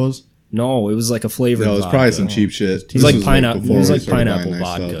Tito's? No, it was like a flavored No, it was vodka. probably some cheap shit. It was like pineapple. before It was we like started pineapple buying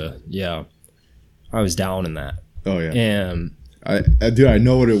nice vodka. stuff. Yeah, I was down in that. Oh, yeah. And Dude, I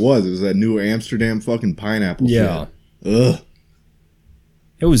know what it was. It was that new Amsterdam fucking pineapple yeah, shit. Ugh.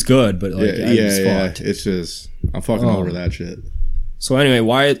 it was good, but like I was Yeah. fucked. It's just, I'm fucking over that shit. So anyway,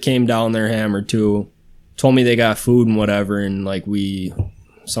 Wyatt came down there hammered too. Told me they got food and whatever, and like we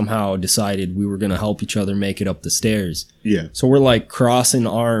somehow decided we were gonna help each other make it up the stairs. Yeah. So we're like crossing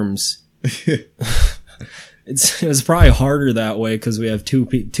arms. It was probably harder that way because we have two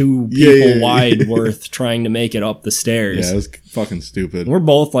people wide worth trying to make it up the stairs. Yeah, it was fucking stupid. We're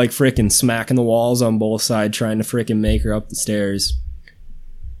both like freaking smacking the walls on both sides trying to freaking make her up the stairs.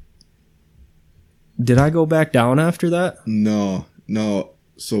 Did I go back down after that? No.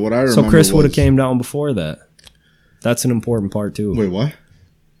 So what I remember So Chris would have was- came down before that. That's an important part too. Wait, what?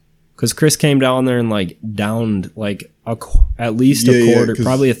 Because Chris came down there and like downed like at least a quarter,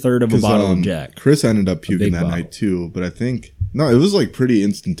 probably a third of a bottle of Jack. Chris ended up puking that bottle. night too, but I think no, it was like pretty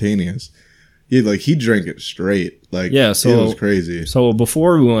instantaneous. Yeah, like he drank it straight. Like Yeah, so- it was crazy. So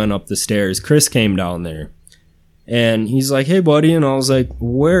before we went up the stairs, Chris came down there. And he's like, "Hey, buddy," and I was like,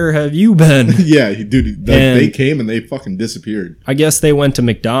 "Where have you been?" Yeah, dude, they came and they fucking disappeared. I guess they went to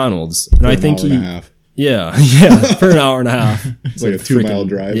McDonald's, and I think hour and a half. yeah, for an hour and a half. It's like a 2-mile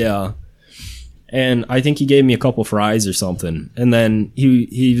drive. Yeah, and I think he gave me a couple fries or something, and then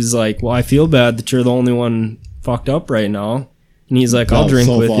he was like, "Well, I feel bad that you're the only one fucked up right now," and he's like, "I'll drink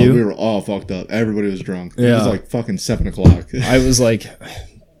with you." We were all fucked up. Everybody was drunk. It Yeah. was like fucking 7:00. I was like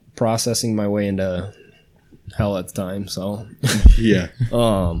processing my way into hell at the time, so Yeah.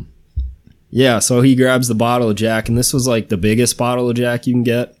 yeah, so he grabs the bottle of Jack, and this was like the biggest bottle of Jack you can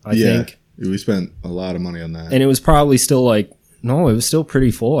get, I think. We spent a lot of money on that. And it was probably still like, no, it was still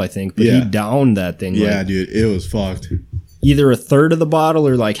pretty full, I think. But Yeah. he downed that thing. Yeah, like, dude, it was fucked. either a third of the bottle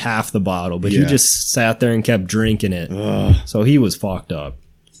or like half the bottle. But he Yeah. just sat there and kept drinking it. Ugh. So he was fucked up.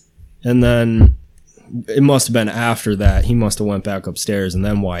 And then it must have been after that. He must have went back upstairs, and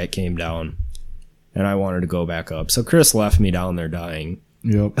then Wyatt came down. And I wanted to go back up. So Chris left me down there dying.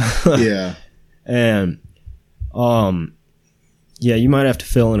 Yep. Yeah. And yeah, you might have to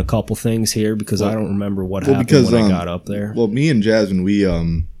fill in a couple things here because I don't remember what happened when I got up there. Well, me and Jasmine, we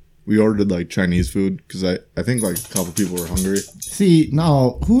ordered like Chinese food because I think like a couple people were hungry. See,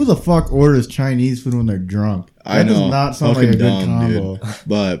 now, who the fuck orders Chinese food when they're drunk? I know, That does not sound like a fucking good dumb, combo. dude.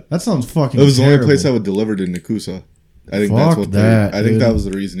 But That sounds fucking it was the only terrible. place I would deliver to Nakusa. I think Fuck that's what that, I think dude. that was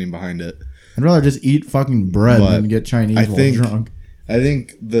the reasoning behind it. I'd rather just eat fucking bread But than get Chinese I while think- drunk. I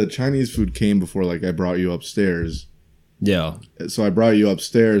think the Chinese food came before like I brought you upstairs. Yeah. So I brought you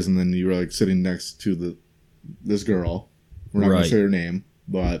upstairs, and then you were like sitting next to this girl. We're not gonna Right. say her name,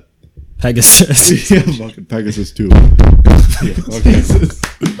 but Pegasus. yeah, fucking Pegasus too. Yeah, okay.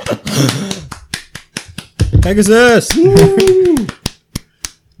 Pegasus!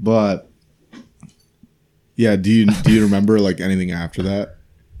 But yeah, do you remember like anything after that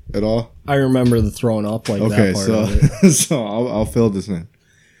at all? I remember the throwing up like Okay, that part so of it. so I'll fill this in.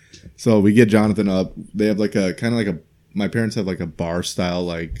 So we get Jonathan up. They have like a kind of like a. My parents have like a bar style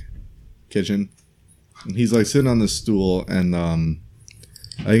like kitchen, and he's like sitting on this stool, and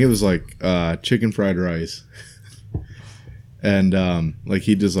I think it was like chicken fried rice, and like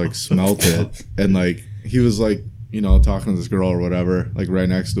he just like smelt it, and like he was like talking to this girl or whatever, like right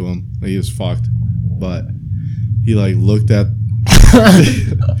next to him. Like he was fucked, but he like looked at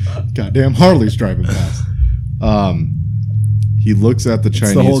Goddamn Harley's driving past. He looks at the Chinese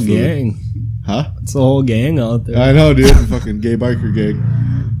It's the whole food. gang. Huh? It's the whole gang out there. I know, dude. Fucking gay biker gang.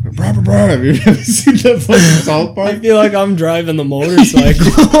 Have you ever seen that fucking South Park? I feel like I'm driving the motorcycle.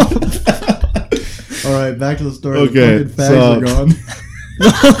 All right, back to the story. Okay, The fucking fags are gone.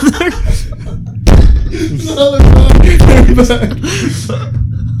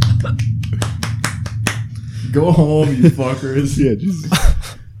 Go home, you fuckers. Yeah, Jesus.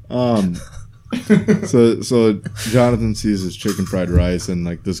 So Jonathan sees his chicken fried rice, and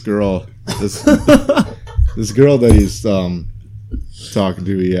like this girl that he's talking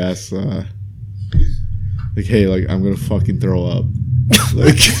to, he asks like, hey, like, I'm gonna fucking throw up.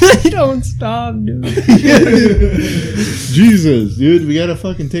 Like, Don't stop, dude. Jesus, dude, we gotta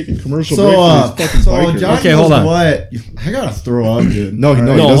fucking take a commercial break for these fucking bikers. John Okay, goes hold to on. Wyatt. I gotta throw up, dude. No, he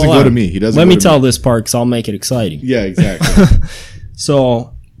No, doesn't hold go to on. me. He doesn't. Let go me to tell this part because I'll make it exciting. Yeah, exactly.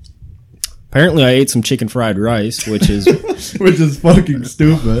 So, apparently, I ate some chicken fried rice, which is Which is fucking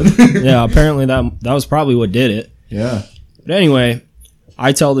stupid. yeah. Apparently, that was probably what did it. Yeah. But anyway,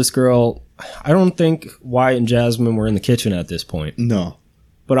 I tell this girl, I don't think Wyatt and Jasmine were in the kitchen at this point, No.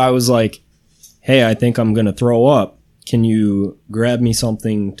 but I was like, hey, I think I'm gonna throw up. Can you grab me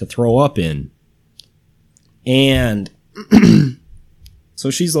something to throw up in? And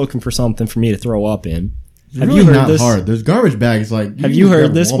so she's looking for something for me to throw up in. It's Have really you heard not this? hard. There's garbage bags like. Have can you just heard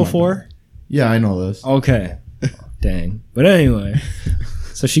grab a this Walmart before? bag. Yeah, I know this. Okay. Dang. But anyway,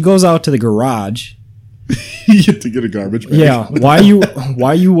 so she goes out to the garage. You get to get a garbage bag. Yeah. Why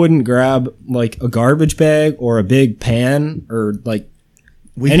you wouldn't grab like a garbage bag or a big pan or like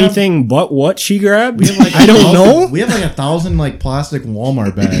anything but what she grabbed? We have like I don't know. We have like 1,000 like plastic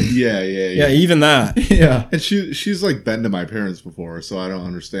Walmart bags. Yeah. Yeah, even that. Yeah. And she's like been to my parents before, so I don't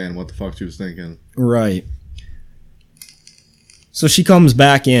understand what the fuck she was thinking. Right. So she comes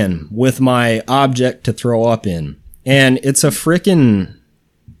back in with my object to throw up in. And it's a frickin'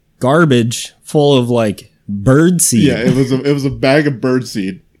 garbage full of like bird seed. Yeah, it was a bag of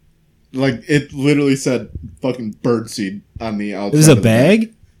birdseed. Like it literally said fucking birdseed on the outside. It was a of the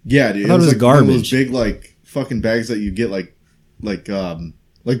bag? Yeah, dude. I thought it was like one of those garbage. big like fucking bags that you get like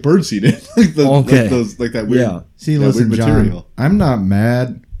birdseed in. Okay. Like that weird. Yeah. See, that listen, weird John. material. I'm not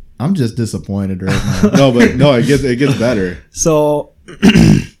mad. I'm just disappointed right now. No, it gets better. So,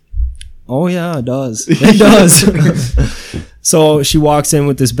 oh yeah, it does. It does. So she walks in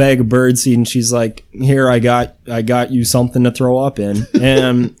with this bag of birdseed, and she's like, "Here, I got you something to throw up in."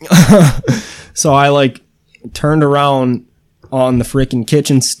 And so I like turned around on the freaking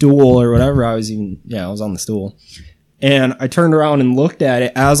kitchen stool or whatever. I was on the stool, and I turned around and looked at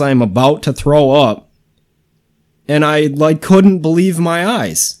it as I'm about to throw up. And I like couldn't believe my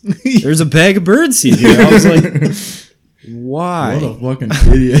eyes. There's a bag of birdseed here. I was like, why? What a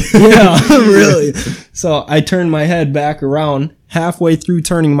fucking idiot. Yeah, really. So I turned my head back around. Halfway through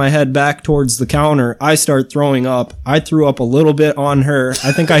turning my head back towards the counter, I start throwing up. I threw up a little bit on her.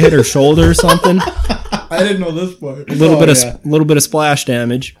 I think I hit her shoulder or something. I didn't know this part. A little bit of splash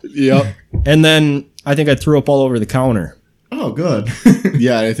damage. Yep. And then I think I threw up all over the counter. Oh, good.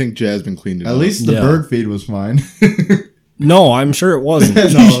 Yeah, I think Jasmine cleaned it At up. least the Yeah. bird feed was fine. No, I'm sure it wasn't.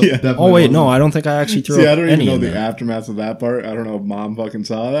 No, Yeah. definitely Oh wait, wasn't. no, I don't think I actually threw See, up I don't even any know in the there. aftermath of that part. I don't know if Mom fucking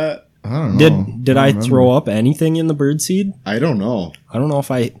saw that. I don't know. Did I don't throw remember. up anything in the birdseed? I don't know. I don't know if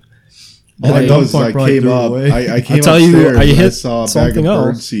I. All I That know dumb is fuck I probably came threw it up. away. I came I'll tell you, upstairs I and hit saw a bag of something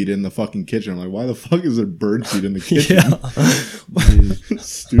else. birdseed in the fucking kitchen. I'm like, why the fuck is there birdseed in the kitchen? Yeah.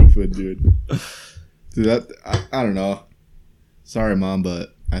 Stupid, dude. Dude, I don't know. Sorry, Mom,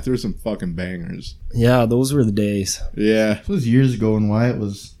 but I threw some fucking bangers. Yeah, those were the days. Yeah, This was years ago when Wyatt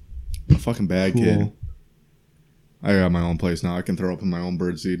was a fucking bad cool. kid. I got my own place now. I can throw up in my own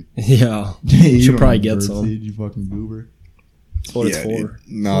birdseed. Yeah. You should don't probably have get bird some. seed, you fucking goober. That's what it's for. Dude.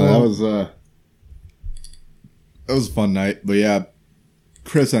 No, that was a fun night. But yeah,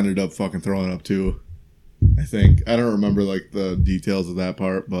 Chris ended up fucking throwing up too. I think I don't remember like the details of that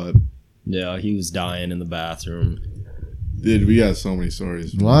part, but Yeah, he was dying in the bathroom. dude, we got so many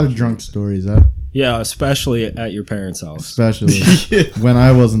stories. A lot of drunk stories, huh? Yeah, especially at your parents' house. Especially when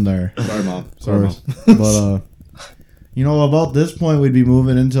I wasn't there. Sorry, Mom. Of Sorry, course. Mom. But you know, about this point we'd be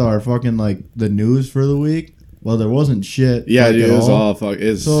moving into our fucking like the news for the week. Well, there wasn't shit. Yeah, like, dude, at it was all. all fuck.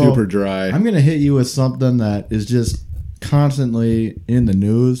 It's So, super dry. I'm gonna hit you with something that is just constantly in the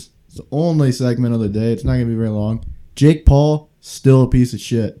news. It's the only segment of the day. It's not gonna be very long. Jake Paul still a piece of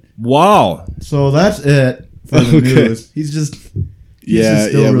shit. Wow. So that's it for the Okay. news. He's just yeah,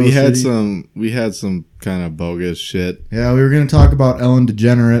 still yeah. real We had some kind of bogus shit. yeah. We were gonna talk about Ellen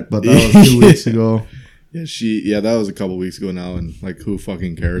DeGenerate, but that was 2 weeks ago. Yeah, that was a couple weeks ago now, and like, who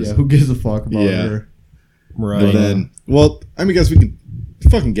fucking cares? Yeah, who gives a fuck about her? Right. But then, well, I mean, I guess we can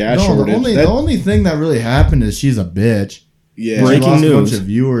fucking gas shortage. The only thing that really happened is she's a bitch. Yeah. Breaking she lost news. a bunch of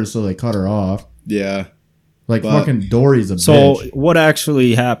viewers, so they cut her off. Yeah. Like, But- fucking Dory's a So bitch. what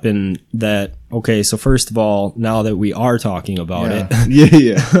actually happened that, okay, so first of all, now that we are talking about Yeah. it,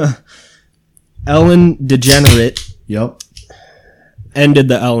 Yeah. Ellen DeGenerate Yep. ended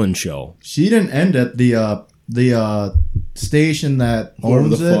the Ellen show. She didn't end it. The station that Whoever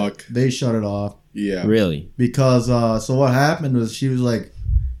owns the it, fuck. they shut it off. Yeah. Really? Because, so what happened was she was, like,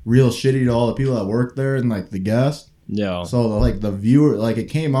 real shitty to all the people that worked there and, like, the guests. Yeah. So, like, the viewer, like, it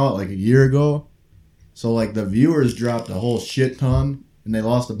came out, like, a year ago. So, like, the viewers dropped a whole shit ton, and they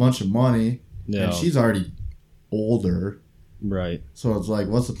lost a bunch of money. Yeah. And she's already older. Right. So, it's like,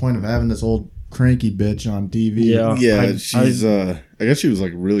 what's the point of having this old cranky bitch on TV? Yeah. Yeah, she's, I guess she was,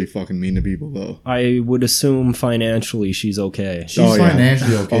 like, really fucking mean to people, though. I would assume financially she's okay. She's Oh, yeah.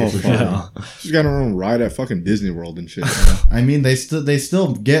 financially okay Oh, for fuck. sure. Yeah. She's got her own ride at fucking Disney World and shit. I mean, they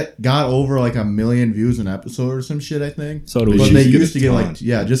still got over like 1 million views an episode or some shit. I think. So do But But we. they used to get used a to get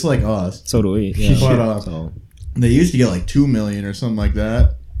ton. like just like us. So do we. Yeah. But So, they used to get like 2 million or something like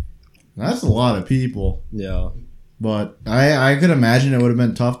that. That's a lot of people. yeah. But I could imagine it would have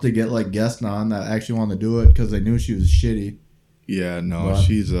been tough to get like guests on that actually wanted to do it because they knew she was shitty. Yeah, no, But-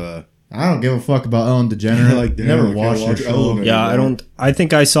 she's, I don't give a fuck about Ellen DeGeneres. Like, damn, never I can't watched her watch show. Ellen. Yeah, I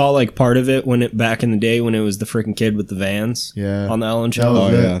think I saw like part of it when it back in the day when it was the freaking kid with the vans Yeah. on the Ellen That show.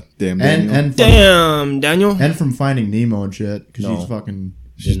 was Oh, it. yeah. Damn, And Daniel. and from, Damn, Daniel. and from Finding Nemo and shit because No. she's fucking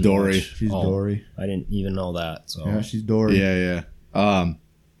She's Didn't Dory. watch- she's Oh, Dory. I didn't even know that. So Yeah, she's Dory. Yeah, yeah.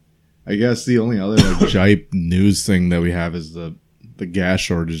 I guess the only other like jipe news thing that we have is the gas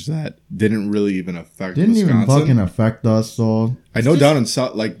shortage that didn't really even affect Didn't Wisconsin. even fucking affect us. So I know down in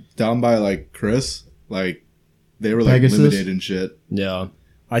South, like down by like Chris, like they were like Pegasus? limited and shit. yeah,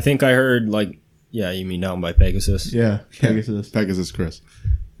 I think I heard like yeah, you mean down by Pegasus, yeah, Pegasus. Pegasus Chris.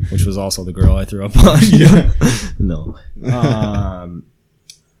 which was also the girl I threw up on. Yeah. No.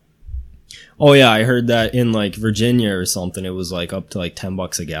 Oh yeah, I heard that in like Virginia or something, it was like up to like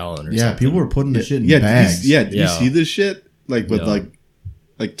 $10 a gallon or Yeah, something. people were putting the shit in Yeah, bags. did you Yeah. see this shit? Like with Yeah.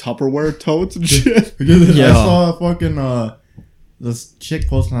 like Tupperware totes and shit. I Yeah. saw a fucking this chick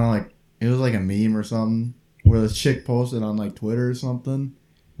posting on like it was like a meme or something where this chick posted on like Twitter or something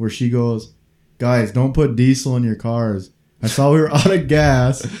where she goes, "Guys, don't put diesel in your cars. I saw we were out of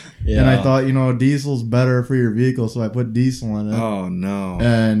gas, and I Yeah. thought diesel's better for your vehicle, so I put diesel in it. Oh no.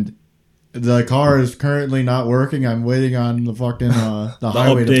 And the car is currently not working. I'm waiting on the fucking the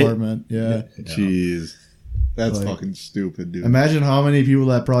highway update. department. Yeah. Jeez. That's Like- fucking stupid, dude. Imagine how many people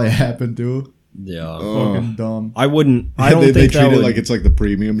that probably happened to. Yeah. Oh. Fucking dumb. I wouldn't. I don't they think treat that it would, like it's like the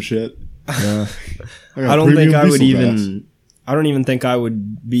premium shit. Yeah. I don't think I would even. I don't even think I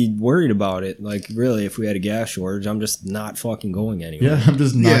would be worried about it. Like, really, if we had a gas shortage, I'm just not fucking going anywhere. Yeah, I'm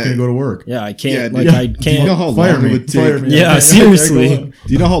just not Yeah. going to go to work. Yeah, I can't. Yeah, like, yeah. I Do you can't. know how Fire long me. it would Fire take? me. Yeah, I seriously. go on.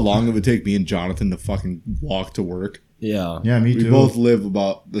 Do you know how long it would take me and Jonathan to fucking walk to work? Yeah. Yeah, me We too. both live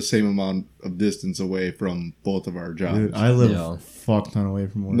about the same amount of distance away from both of our jobs. Dude, I live Yeah. a fuck ton away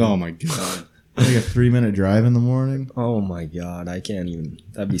from work. No, my god. Like a 3-minute drive in the morning. Oh my god, I can't even.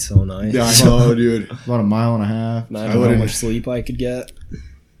 That'd be so nice. Yeah, I know, dude. About a mile and a half. Imagine I how wouldn't- much sleep I could get.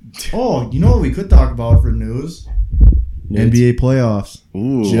 Oh, you know what we could talk about for news? NBA playoffs.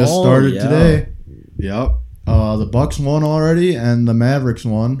 Ooh. Just Oh, started yeah. today. Yep. The Bucks won already, and the Mavericks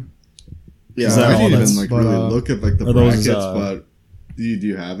won. Yeah, Is that I all didn't that's- even like but, really look at like the are those, brackets, but do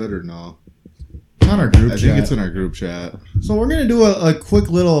you have it or no? It's on our group I chat. think it's in our group chat. So we're gonna do a quick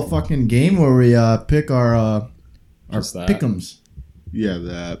little fucking game where we pick our Just that. pick'ems. Yeah,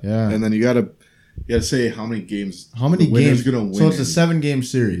 that. Yeah. And then you gotta say how many games. How many the winner's games? gonna win. So it's a in. 7-game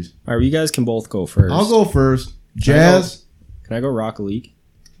series. All right, you guys can both go first. I'll go first. Jazz. Can I go Rock a League?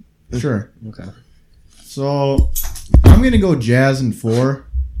 Sure. Okay. So I'm gonna go Jazz in 4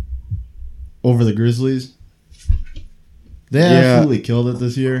 over the Grizzlies. They Yeah. absolutely killed it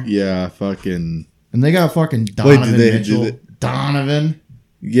this year, Yeah, fucking. and they got fucking Wait, Donovan did Mitchell. they- Donovan,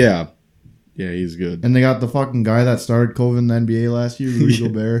 Yeah. Yeah, he's good. and they got the fucking guy that started COVID in the NBA last year, Rudy Yeah.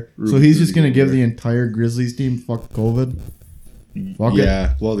 Gobert. So Rudy he's just gonna give Gobert. the entire Grizzlies team fuck COVID. Fuck it.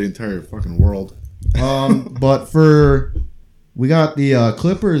 Yeah, well, the entire fucking world. But for we got the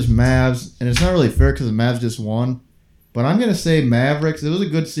Clippers, Mavs, and it's not really fair because the Mavs just won. But I'm gonna say Mavericks. It was a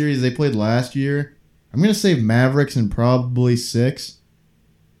good series they played last year. I'm gonna say Mavericks in probably 6.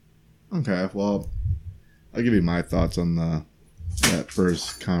 Okay, well, I'll give you my thoughts on that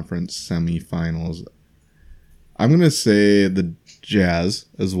first conference semifinals. I'm gonna say the Jazz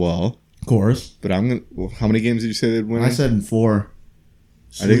as well. Of course. But I'm gonna. Well, how many games did you say they'd win? I said in 4.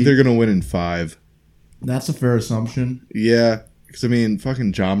 I think they're gonna win in 5. That's a fair assumption. Yeah, because I mean,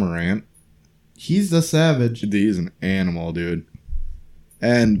 fucking Ja Morant. He's the savage. He's an animal, dude.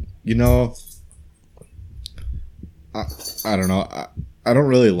 And you know, I don't know. I don't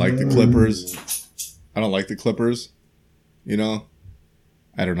really like the Clippers. I don't like the Clippers. You know,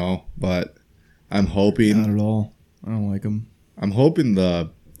 I don't know, but I'm hoping. Not at all. I don't like him. I'm hoping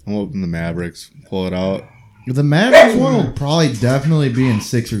the Mavericks pull it out. The Mavericks one will probably definitely be in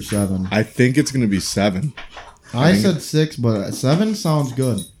 6 or 7. I think it's gonna be 7. I said 6, but 7 sounds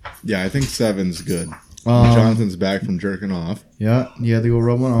good. Yeah, I think 7's good. Jonathan's back from jerking off. Yeah, they go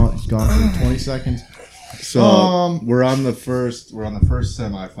rub one out. He's gone for 20 seconds. So we're on the first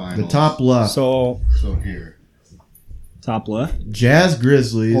semifinal. The top left. So here. top left. Jazz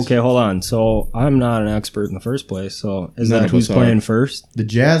Grizzlies. Okay, hold on. So I'm not an expert in the first place. So is None that of who's us playing are. first? The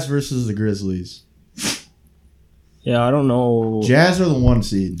Jazz versus the Grizzlies. Yeah, I don't know. Jazz are the 1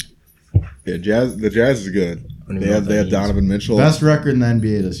 seed. Yeah, the Jazz is good. I don't even They know have what that means. Donovan Mitchell. Best record in the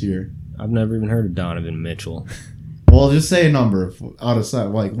NBA this year. I've never even heard of Donovan Mitchell. Well, just say a number out of sight,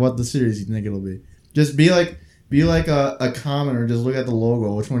 like what the series you think it'll be. Just be like a commenter. Just look at the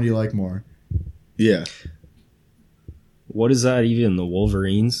logo. Which one do you like more? Yeah. What is that even? The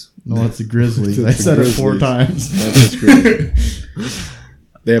Wolverines? No, it's the Grizzlies. It's I the said it 4 Grizzlies. times. That's great.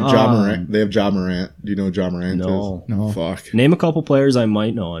 They have Ja Morant. They have Ja Morant. Do you know who Ja Morant No. is? No. Fuck. Name a couple players I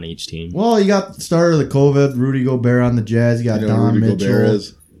might know on each team. Well, you got the starter of the COVID, Rudy Gobert on the Jazz. You got You know Don who Rudy Mitchell. Gobert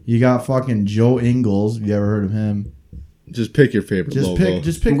is? You got fucking Joe Ingles. You ever heard of him? Just pick your favorite Just logo.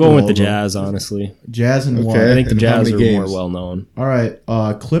 pick. I'm going with the logo. Jazz, honestly. Jazz and one. Okay. I think the And how Jazz many are more games? well known. All right.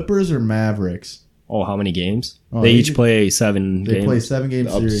 Clippers or Mavericks? Oh, how many games? Oh, they you each could- play 7 They games. play 7-game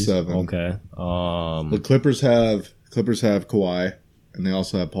Up to series. 7. Okay. The Clippers have Kawhi, and they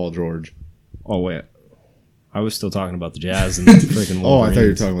also have Paul George. Oh wait, I was still talking about the Jazz and the freaking Wolverines. Oh, I thought you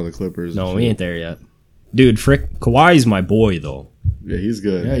were talking about the Clippers. No, we ain't there yet, dude. Kawhi's my boy though. Yeah, he's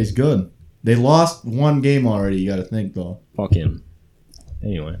good. Yeah, he's good. They lost 1 game already. You got to think though. Fuck him.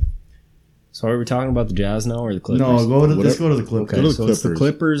 Anyway, so are we talking about the Jazz now or the Clippers? No, Whatever. let's go to the Clippers. Okay, Go to the so it's the Clippers.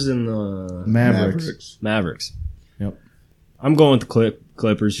 Clippers and the Mavericks. Mavericks. Yep. I'm going with the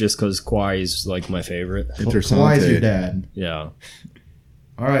Clippers just because Kawhi is like my favorite. Kawhi's your dad. Yeah.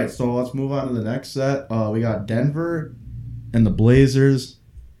 All right, so let's move on to the next set. We got Denver and the Blazers.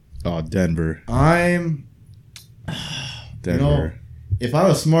 Oh, Denver. Denver. If I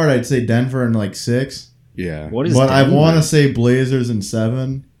was smart, I'd say Denver in like 6. Yeah. What is? But I Denver? want to say Blazers in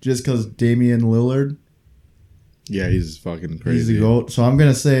 7 just because Damian Lillard. Yeah, he's fucking crazy. He's the GOAT. So I'm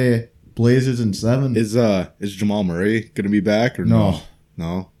going to say Blazers in 7. Is Jamal Murray gonna be back or No.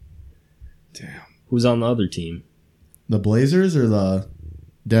 No. Damn. Who's on the other team? The Blazers or the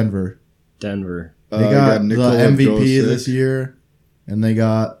Denver? Denver. They got the Nikola MVP Jokic. this year, and they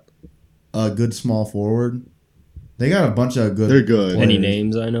got a good small forward. They got a bunch of good. They're good. Any players.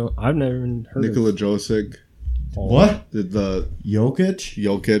 names I know? I've never even heard Nikola of. Jokic. What? Did the Jokic?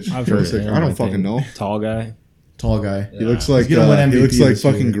 Jokic? I've heard of Jokic. him, I don't think. fucking know. Tall guy. Tall guy. He looks like He's gonna win he MVP looks like this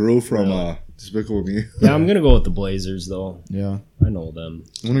year. fucking Gru from Despicable Me. Yeah, I'm gonna go with the Blazers though. Yeah. I know them.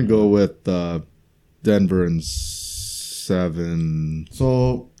 I'm gonna go with Denver in 7.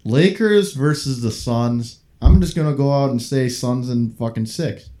 So Lakers versus the Suns. I'm just gonna go out and say Suns in fucking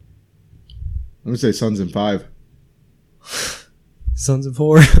 6. Let me say Suns in 5. Sons of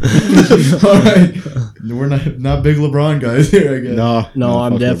four. All right. We're not big LeBron guys here, I guess. No,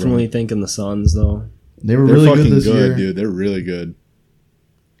 I'm fuck definitely LeBron. thinking the Suns though. They were They're really fucking good this year. dude. They're really good.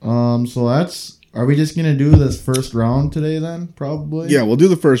 So are we just gonna do this first round today then? Probably. Yeah, we'll do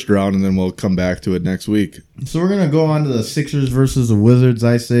the first round and then we'll come back to it next week. So we're gonna go on to the Sixers versus the Wizards.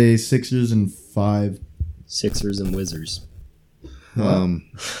 I say Sixers in 5. Sixers and Wizards. Nothing.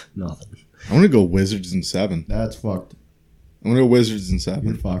 I'm gonna go Wizards in 7. That's fucked. I'm gonna go Wizards in You're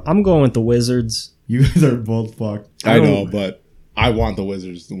 7. fucked. I'm going with the Wizards. You guys are both fucked. I know, but I want the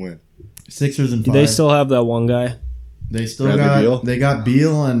Wizards to win. Sixers in 5. Do they still have that one guy? They still Bradley got Beal? They got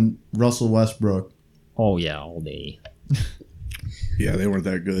Beal and Russell Westbrook. Oh yeah, all day. Yeah, they weren't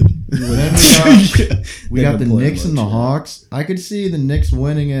that good. Then we They've got the been playing Knicks and the much, yeah. Hawks. I could see the Knicks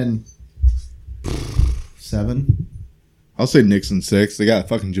winning in 7. I'll say Knicks in 6. They got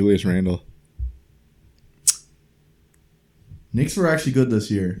fucking Julius Randle. Knicks were actually good this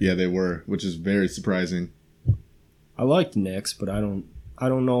year. Yeah, they were, which is very surprising. I like the Knicks, but I don't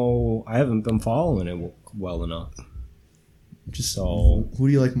know. I haven't been following it well enough. Just So who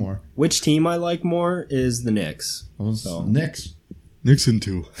do you like more? which team I like more is the Knicks. Well, So- Knicks. Nixon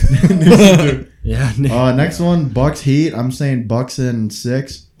 2. Yeah. Next one, Bucks Heat. I'm saying Bucks in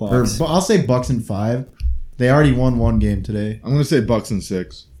 6. Bucks. Or I'll say Bucks in 5. They already won one game today. I'm gonna say Bucks in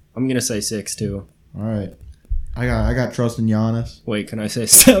 6. I'm gonna say 6 too. All right. I got trust in Giannis. Wait, can I say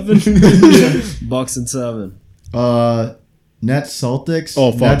 7? Bucks in 7. Nets Celtics.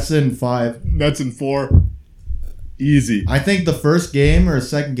 Oh, fuck. Nets in 5. Nets in 4. Easy. I think the first game or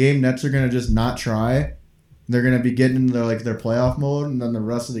second game, Nets are gonna just not try. They're gonna be getting into their playoff mode, and then the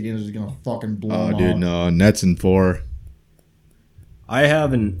rest of the game is just gonna fucking blow them dude, out. no. Nets in 4. I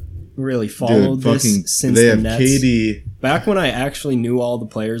haven't really followed this since they the have Nets. KD. Back when I actually knew all the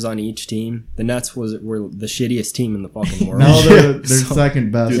players on each team, the Nets were the shittiest team in the fucking world. Now they're So-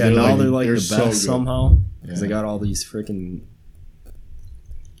 second best. Dude, yeah, now they're they're the so best good. somehow because Yeah. they got all these freaking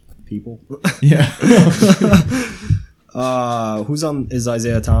people. Yeah. Is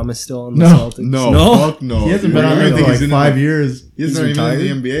Isaiah Thomas still on the No. Celtics? No. Fuck no. He hasn't been I on don't there think for he's like in 5 the- years. He's not even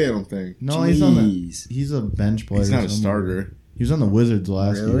in the NBA, I don't think. No, Jeez. he's a bench player. He's not a somewhere. starter. He was on the Wizards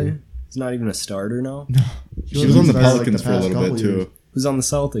last Really? year. He's not even a starter now. He was on the started, like, Pelicans for a past little bit, couple too. years. Who's on the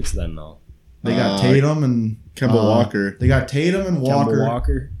Celtics then now? They got Tatum and Kemba Walker. They got Tatum and Walker. Kemba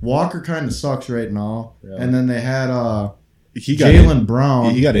Walker. Walker kind of sucks right now. Really? And then they had He got Jalen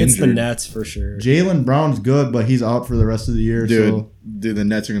Brown. He got It's the injured. Nets for sure. Jalen Brown's good, but he's out for the rest of the year. Dude, the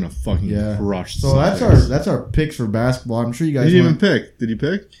Nets are gonna fucking Yeah. crush. So that's our picks for basketball. I'm sure you guys. Did you even went- pick? Did you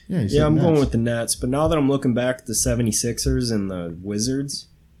pick? Yeah, you said Yeah, I'm Nets. going with the Nets. But now that I'm looking back at the 76ers and the Wizards,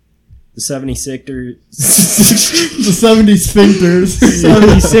 the 76ers... the 70 sphincters.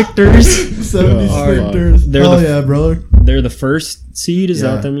 76ers. 70 Oh, sphincters. They're Hell the- yeah, brother. They're the first seed, is that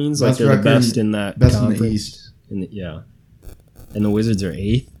Yeah. what that means? Like Best they're the record best in that best in the conference. East. Yeah. And the Wizards are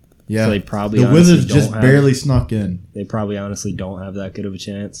 8th. Yeah. So they probably the honestly Wizards just don't have- barely snuck in. They probably honestly don't have that good of a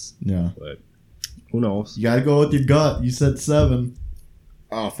chance. Yeah. But who knows? You gotta go with your gut. You said 7.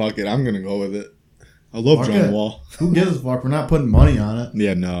 Oh fuck it, I'm gonna go with it. I love Fuck John it. Wall. Who gives a fuck? We're not putting money on it.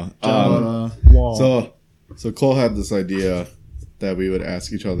 Yeah, no. But, So Cole had this idea that we would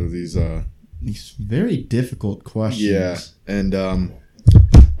ask each other these. these very difficult questions. Yeah, and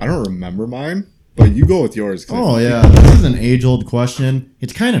I don't remember mine, but you go with yours. 'Cause Oh yeah, this is an age-old question.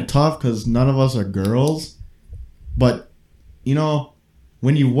 It's kind of tough because none of us are girls. But you know,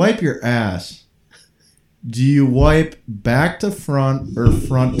 when you wipe your ass, do you wipe back to front or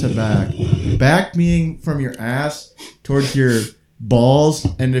front to back? Back meaning from your ass towards your balls,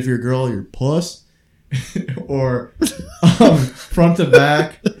 and if you're a girl, your puss, or front to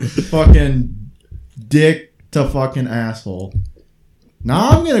back, fucking dick to fucking asshole. Now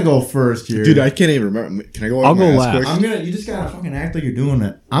I'm gonna go first here, Dude, I can't even remember. Can I go? I'll with my go ass last. quick? You just gotta fucking act like you're doing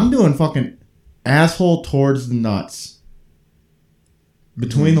it. I'm doing fucking asshole towards the nuts.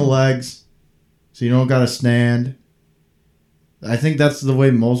 Between the legs. So you don't gotta stand. I think that's the way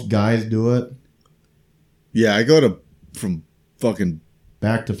most guys do it. Yeah, I go to from fucking.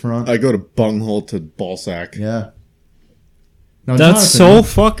 Back to front. I go to bunghole to ball sack. Yeah. Now, That's so Jonathan,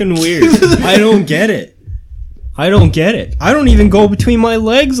 fucking weird. I don't get it. I don't even go between my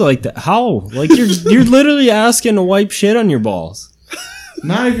legs like that. How? Like you're literally asking to wipe shit on your balls.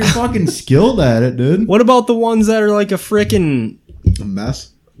 not if you're fucking skilled at it, dude. What about the ones that are like a frickin' A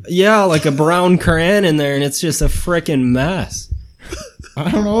mess. yeah, like a brown crayon in there and it's just a frickin' mess.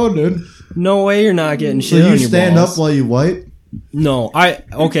 I don't know, dude. No way you're not getting So shit on you your stand balls. up while you wipe? No,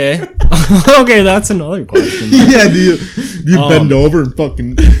 okay. Okay, that's another question. Yeah, do you bend over and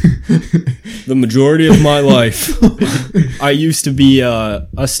fucking? The majority of my life, I used to be a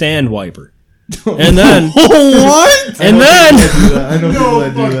stand wiper. And then What? and then I know people No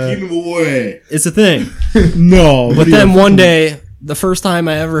that do that. fucking way. it's a thing. No. But then one day, the first time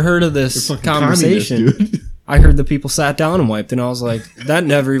I ever heard of this Fucking conversation, communist, dude. I heard that people sat down and wiped, and I was like, that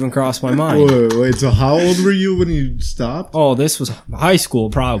never even crossed my mind. Wait. So how old were you when you stopped? Oh, this was high school,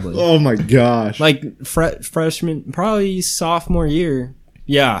 probably. Oh my gosh. Like freshman, probably sophomore year.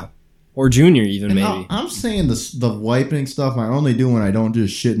 Yeah. Or junior, even, maybe. I'm saying the wiping stuff I only do when I don't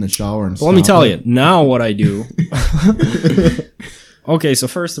just shit in the shower and Well, let me stop tell it. you, now what I do. Okay, so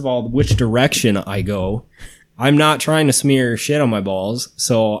first of all, which direction I go. I'm not trying to smear shit on my balls,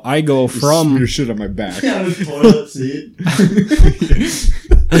 so I go from... your shit on my back. On the toilet seat.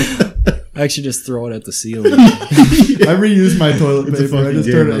 I actually just throw it at the ceiling. I reuse my toilet It's a paper. I fucking just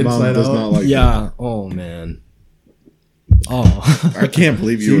game. turn My it mom inside does out. not like. Yeah. Oh, man. Oh. I can't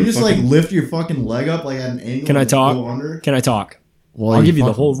believe So you. you were just fucking, like lift your fucking leg up like at an angle. Can I and talk? Go under? Can I talk? Well, I'll give you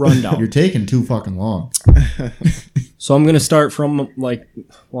the whole rundown. You're taking too fucking long. So I'm gonna start from like,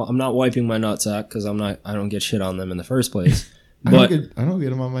 well, I'm not wiping my nutsack because I don't get shit on them in the first place. But I don't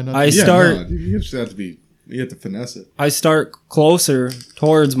get them on my nuts. I yeah, start. No, you just have to be You have to finesse it. I start closer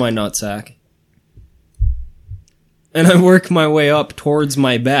towards my nutsack. And I work my way up towards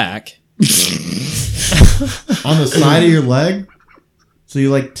my back. On the side of your leg? So you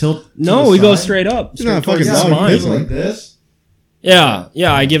like tilt? No, we go straight up. You're not Straight fucking towards the dog. spine. Like this? Yeah,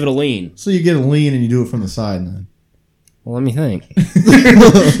 I give it a lean. So you get a lean and you do it from the side then. Well, let me think.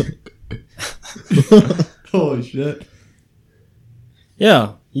 Holy shit.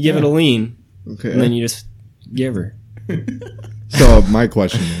 Yeah, you give it a lean, Okay. and then you just give her. So my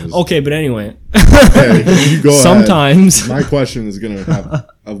question is, Okay, but anyway. hey, you go ahead. Sometimes. My question is gonna have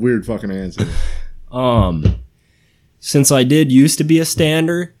a weird fucking answer. Since I did used to be a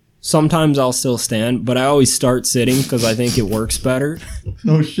stander, sometimes I'll still stand, but I always start sitting because I think it works better.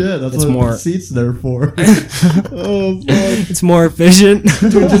 No shit. That's It's what more- the seat's there for. Oh fuck. It's more efficient.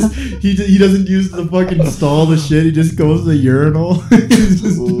 He doesn't use the fucking stall the shit. He just goes to the urinal.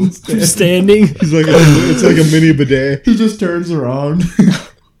 Standing. It's like a mini bidet. He just turns around.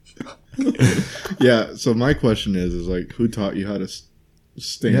 Yeah. So my question is like, who taught you how to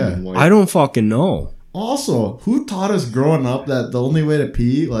stand Yeah. and wipe? I don't fucking know. Also, who taught us growing up that the only way to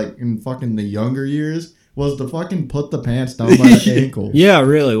pee, like in fucking the younger years, was to fucking put the pants down by the ankle? Yeah,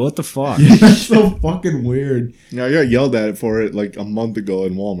 really. What the fuck? That's so fucking weird. Yeah, I got yelled at for it like a month ago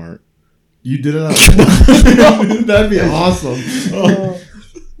in Walmart. You did it on That'd be awesome.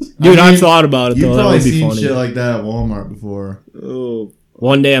 Dude, I mean, I've thought about it, You've though. That probably would be seen funny. shit like that at Walmart before. Oh,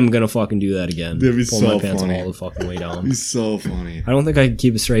 One day I'm going to fucking do that again. That'd be Pull so my pants funny. all the fucking way down. he's so funny. I don't think I could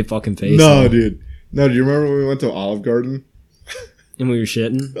keep a straight fucking face. No, though. dude. No, do you remember when we went to Olive Garden? And we were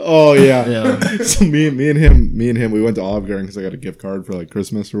shitting. Oh yeah. Yeah. So me and him, we went to Olive Garden because I got a gift card for like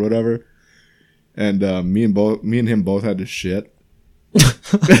Christmas or whatever. And me and him both had to shit. We're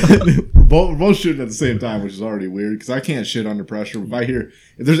both shitting at the same time, which is already weird because I can't shit under pressure. If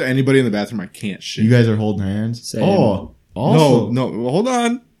there's anybody in the bathroom, I can't shit. You guys are holding hands? Same. Oh, also. No, well, hold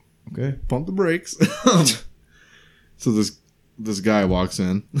on. Okay. Pump the brakes. So this guy walks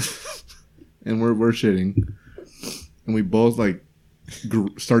in, and we're shitting, and we both like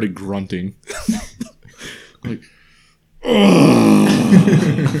started grunting, like,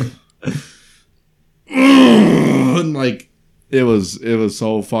 and like it was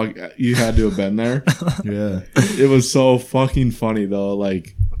so fuck. You had to have been there. Yeah. It was so fucking funny though,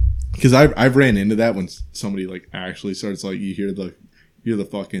 like, because I've ran into that when somebody like actually starts like you hear the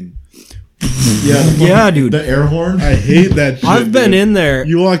fucking. Yeah, dude. The air horn? I hate that shit. I've been dude. in there.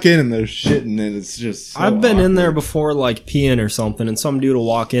 You walk in and they're shitting and it's just so I've been in there awkward. before, like peeing or something, and some dude will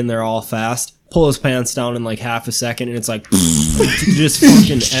walk in there all fast, pull his pants down in like half a second, and it's like just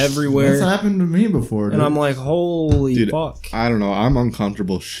fucking everywhere. That's happened to me before, dude. And I'm like, holy Dude, fuck. I don't know. I'm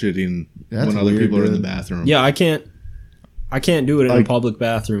uncomfortable shitting That's when other weird, people are in the dude. bathroom. Yeah, I can't do it in a Like, public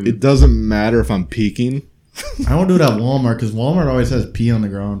bathroom. It doesn't matter if I'm peeking. I won't do it at Walmart because Walmart always has pee on the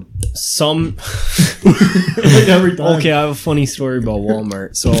ground. Some Like every time. okay, I have a funny story about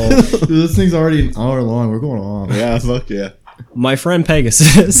Walmart. So Dude, this thing's already an hour long. We're going on. Yeah, fuck yeah. my friend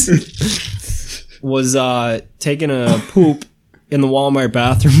Pegasus was taking a poop in the Walmart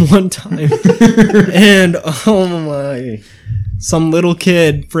bathroom one time, and oh my, some little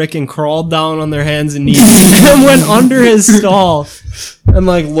kid freaking crawled down on their hands and knees and went under his stall and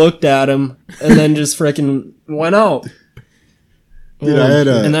like looked at him and then just freaking went out, Dude, I had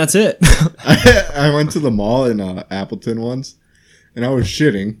and that's it. I went to the mall in Appleton once, and I was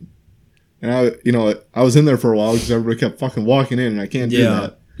shitting, and I was in there for a while because everybody kept fucking walking in, and I can't do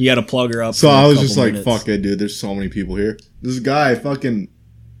that. You got to plug her up. So for a I was couple just like, minutes. fuck it, dude. There's so many people here. This guy fucking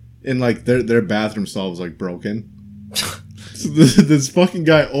in like their bathroom stall was like broken. So this fucking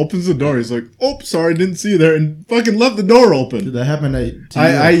guy opens the door. He's like, "Oh, sorry, didn't see you there," and fucking left the door open. Dude, that happened to you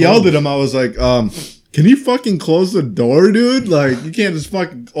I yelled at him. I was like, "Can you fucking close the door, dude? Like, you can't just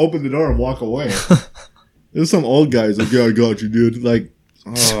fucking open the door and walk away." There's some old guy. He's like, "Yeah, I got you, dude." Like,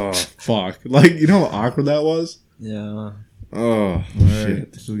 oh fuck. Like, you know how awkward that was? Yeah. Oh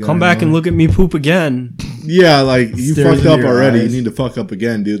shit. So we got Come back and another- look at me poop again. Yeah, like you Stares fucked into up your already. eyes. You need to fuck up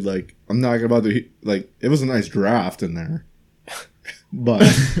again, dude. Like, I'm not about to. Like, it was a nice draft in there, but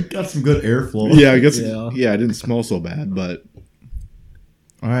Got some good airflow. yeah, I guess Yeah. yeah, it didn't smell so bad. But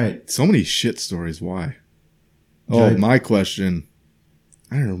All right. so many shit stories. Why? Oh, Jake. my question.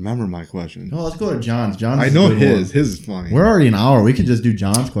 I don't remember my question. No, let's go to John's. John's. I is a know good his. one. His is funny. We're already an hour. We could just do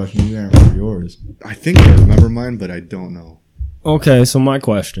John's question. You can't remember yours. I think I remember mine, but I don't know. Okay, so my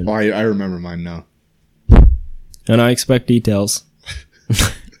question, Oh, I remember mine now. and I expect details.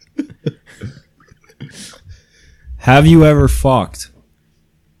 Have you ever fucked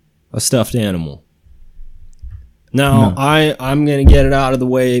a stuffed animal? Now, No. I'm going to get it out of the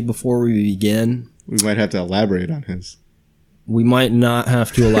way before we begin. We might have to elaborate on his. We might not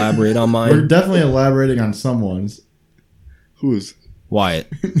have to elaborate on We're mine. definitely elaborating on someone's. Whose? Wyatt.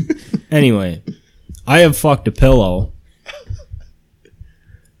 Anyway, I have fucked a pillow,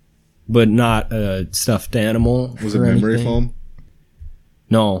 but not a stuffed animal. Was it or memory anything. foam?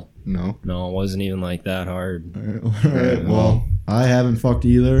 No, No. it wasn't even like that hard. All right, well, I haven't fucked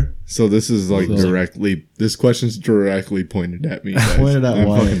either. So this is like So- directly. This question's directly pointed at me. Guys. Pointed at I'm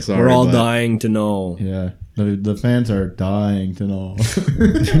Wyatt. fucking sorry. We're all but- dying to know. Yeah, the fans are dying to know.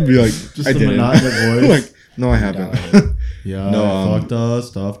 Be like, Just I the didn't. monotonous voice. Like, no, I haven't. Yeah, No, I fucked a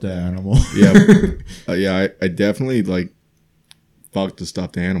stuffed animal. Yeah, I definitely like fucked a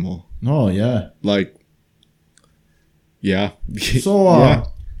stuffed animal. Oh yeah. Like, yeah. So yeah.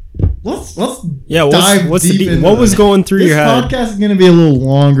 let's Yeah, dive what's deep the into what was this. going through This your head? podcast is going to be a little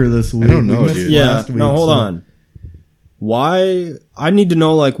longer this week. don't know, We missed dude. Yeah, last week, no, hold so- on. Why? I need to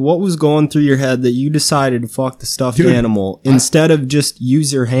know, like, what was going through your head that you decided to fuck the stuffed Dude, animal instead of just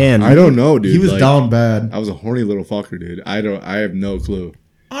use your hand? I don't know, dude. He was like, down bad. I was a horny little fucker, dude. I have no clue.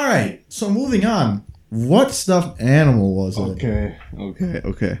 All right, so moving on. What stuffed animal was it?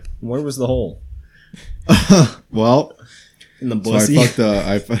 Okay. Where was the hole? Well, In the so pussy?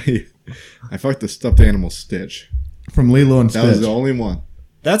 I fucked the stuffed animal Stitch. From Lilo and That Stitch. was the only one.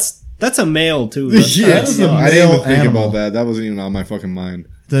 That's a male, too. Yeah, that is a I didn't even male think animal. about that. That wasn't even on my fucking mind.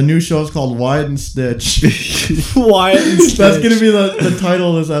 The new show is called Wyatt and Stitch. Wyatt and Stitch. That's going to be the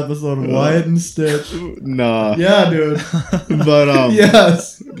title of this episode, Wyatt and Stitch. Nah. Yeah, dude. But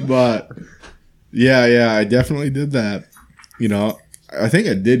Yes. But yeah, I definitely did that. You know, I think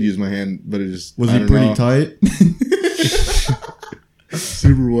I did use my hand, but it just Was I he don't pretty know. tight?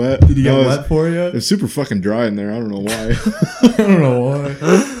 Super wet. Did he get No, wet for you? It's super fucking dry in there. I don't know why. I don't know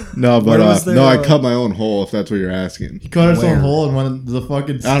why. No, but Where was there, no, I cut my own hole. If that's what you're asking. He cut his Where? own hole, and when the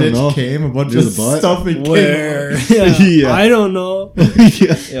fucking I don't know. Stitch came, a bunch Near of the butt? stuffing Where? came out. Yeah, Yeah. I don't know.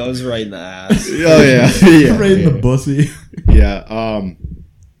 yeah. Yeah, it was right in the ass. Oh yeah. Right in the bussy. Yeah.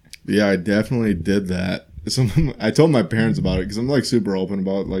 Yeah, I definitely did that. So I told my parents about it because I'm like super open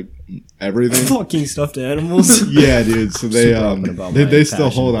about like everything. Fucking stuffed animals. Yeah, dude. So they Super open about they, my they still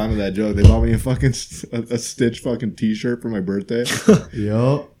passion. hold on to that joke. They bought me a fucking a Stitch fucking T-shirt for my birthday.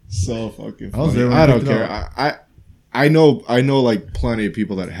 Yup. So fucking I was funny. there when I you don't picked it care. I know like plenty of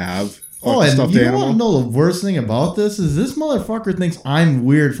people that have Oh, fucked a and stuffed you animal. want to know the worst thing about this is this motherfucker thinks I'm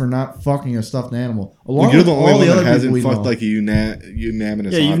weird for not fucking a stuffed animal. Along Like, you're with the only all one the that other people hasn't we fucked know. like a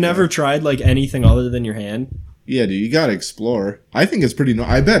unanimous. Yeah, you've object. never tried like anything other than your hand. Yeah, dude, you gotta explore. I think it's pretty.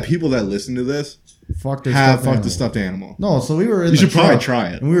 I bet people that listen to this fucked a have stuffed fucked animal. a stuffed animal. No, so we were in You the should probably truck, try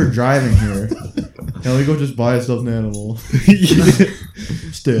it. and we were driving here. And we go just buy a stuffed animal.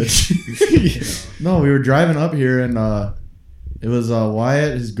 Stitch. No, we were driving up here, and it was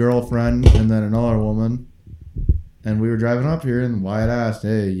Wyatt, his girlfriend, and then another woman. And we were driving up here, and Wyatt asked,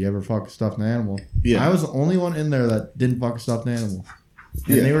 "Hey, you ever fuck a stuffed animal?" Yeah. I was the only one in there that didn't fuck a stuffed animal.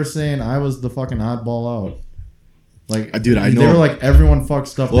 And Yeah. they were saying I was the fucking oddball out. Like, Dude, I They know. were like, everyone fucks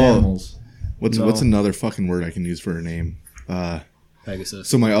stuffed Well, animals. What's No. what's another fucking word I can use for a name? Pegasus.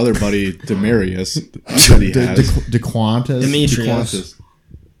 So my other buddy Demarius said he has DeQuantis. Demetrius. DeQuantis.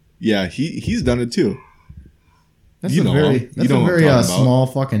 Yeah, he's done it too. That's You a know very, him. that's You know a what I'm very talking about. small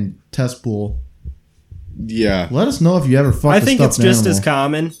fucking test pool. Yeah, Let us know if you ever fucked I a think stuffed it's just animal. as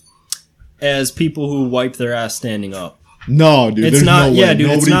common as people who wipe their ass standing up. no, dude. It's there's not. no Yeah, way. dude.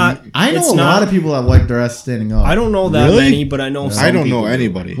 It's Nobody- not. I know it's a not, lot of people that wipe their ass standing up. I don't know that Really? many, but I know. Some I don't know people do.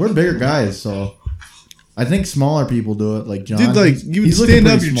 anybody. We're bigger guys, so I think smaller people do it. Like John, Dude, like he's- you would he's looking stand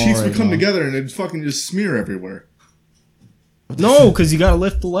up, pretty your small cheeks right would come now. together, and it'd fucking just smear everywhere. No, because you got to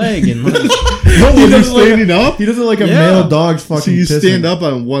lift the leg and. Like, No, He when you're doesn't like- standing up, He does it like a Yeah. male dog's fucking. so you pissing. stand up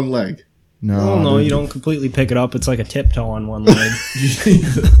on one leg. No, oh no, dude. you don't completely pick it up. It's like a tiptoe on one leg.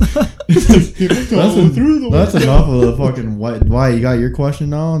 That's enough of the fucking. Why you got your question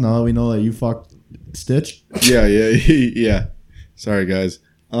now? Now that we know that you fucked Stitch. Yeah. Sorry, guys.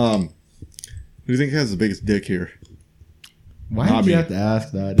 Who do you think has the biggest dick here? Why Not did you me. have to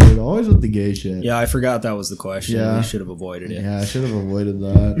ask that, dude? Always with the gay shit. Yeah, I forgot that was the question. Yeah. We should have avoided it. Yeah, I should have avoided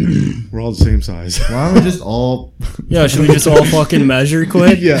that. We're all the same size. Why don't we just all? Yeah, should we just all fucking measure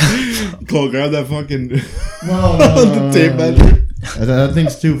quick? Yeah. Cole, grab that fucking No, the tape measure. That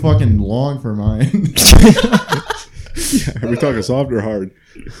thing's too fucking long for mine. Yeah, are we talking soft or hard?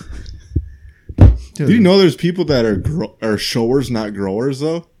 Dude, Do you know there's people that are showers, not growers,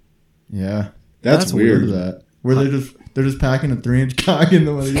 though? Yeah, That's What weird. is that? Where they're just packing a 3-inch cock in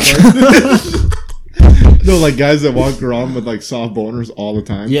the way. No, like guys that walk around with like soft boners all the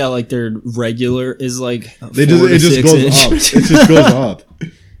time. Yeah, like their regular is like They 4 to it just 6 goes inch. up. It just goes up.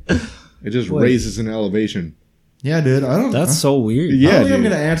 It just What? raises in elevation. Yeah, dude. That's so weird. I Yeah, don't think I'm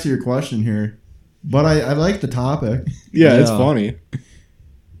dude. going to answer your question here, but I like the topic. Yeah, it's Yeah. funny.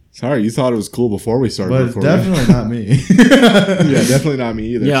 Sorry, you thought it was cool before we started But it's recording. definitely not me. Yeah, definitely not me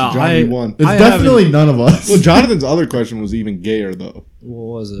either. Yeah, so John, you won. It's I definitely none of us. Well, Jonathan's other question was even gayer, though.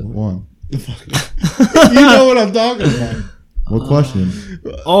 What was it? One. You know what I'm talking about. What question?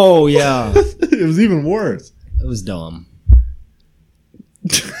 Oh, yeah. It was even worse. It was dumb.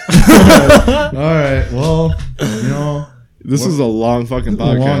 All right. Well, This is a long fucking a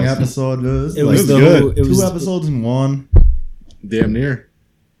podcast. long episode. This is It like was good. It was 2 episodes in one. Damn near.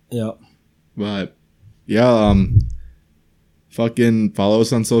 Yeah. But yeah, fucking follow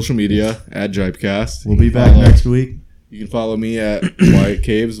us on social media at Jipecast. We'll be back next week. You can follow me at Wyatt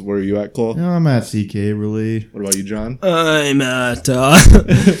Caves. Where are you at, Cole? I'm at CK, really. What about you, John? I'm at,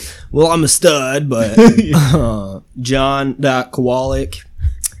 well, I'm a stud, but John.Kowalik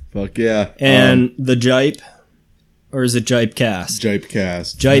Fuck yeah. and the Jipe, or is it Jipecast?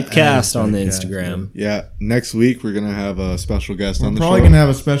 Jipecast. Jipecast on the Jipecast, Instagram. Yeah, next week we're gonna have a special guest on We're the probably show. going to have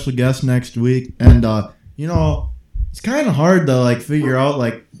a special guest next week. And, it's kind of hard to, figure out,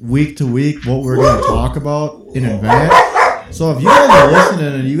 week to week what we're going to talk about in advance. So if you guys are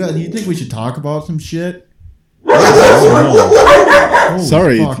listening and you think we should talk about some shit, holy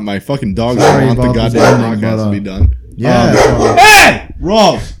Sorry, fuck. my fucking dogs Sorry want the about this goddamn ending, podcast but, to be done. Yeah. Hey,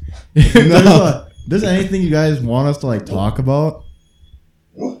 Rolf. If there's anything you guys want us to talk about?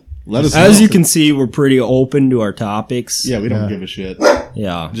 Let us As know. you can see, we're pretty open to our topics. Yeah, we don't Yeah. give a shit.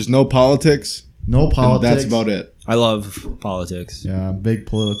 Yeah. Just no politics. No And politics. that's about it. I love politics. Yeah, I'm a big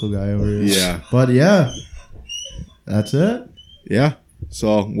political guy over here. Yeah. But yeah, that's it. Yeah.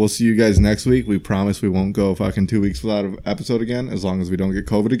 So we'll see you guys next week. We promise we won't go fucking 2 weeks without an episode again, as long as we don't get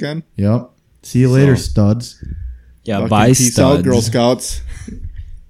COVID again. Yep. See you later, So- studs. Yeah, Fucking bye, peace out, studs. Girl Scouts.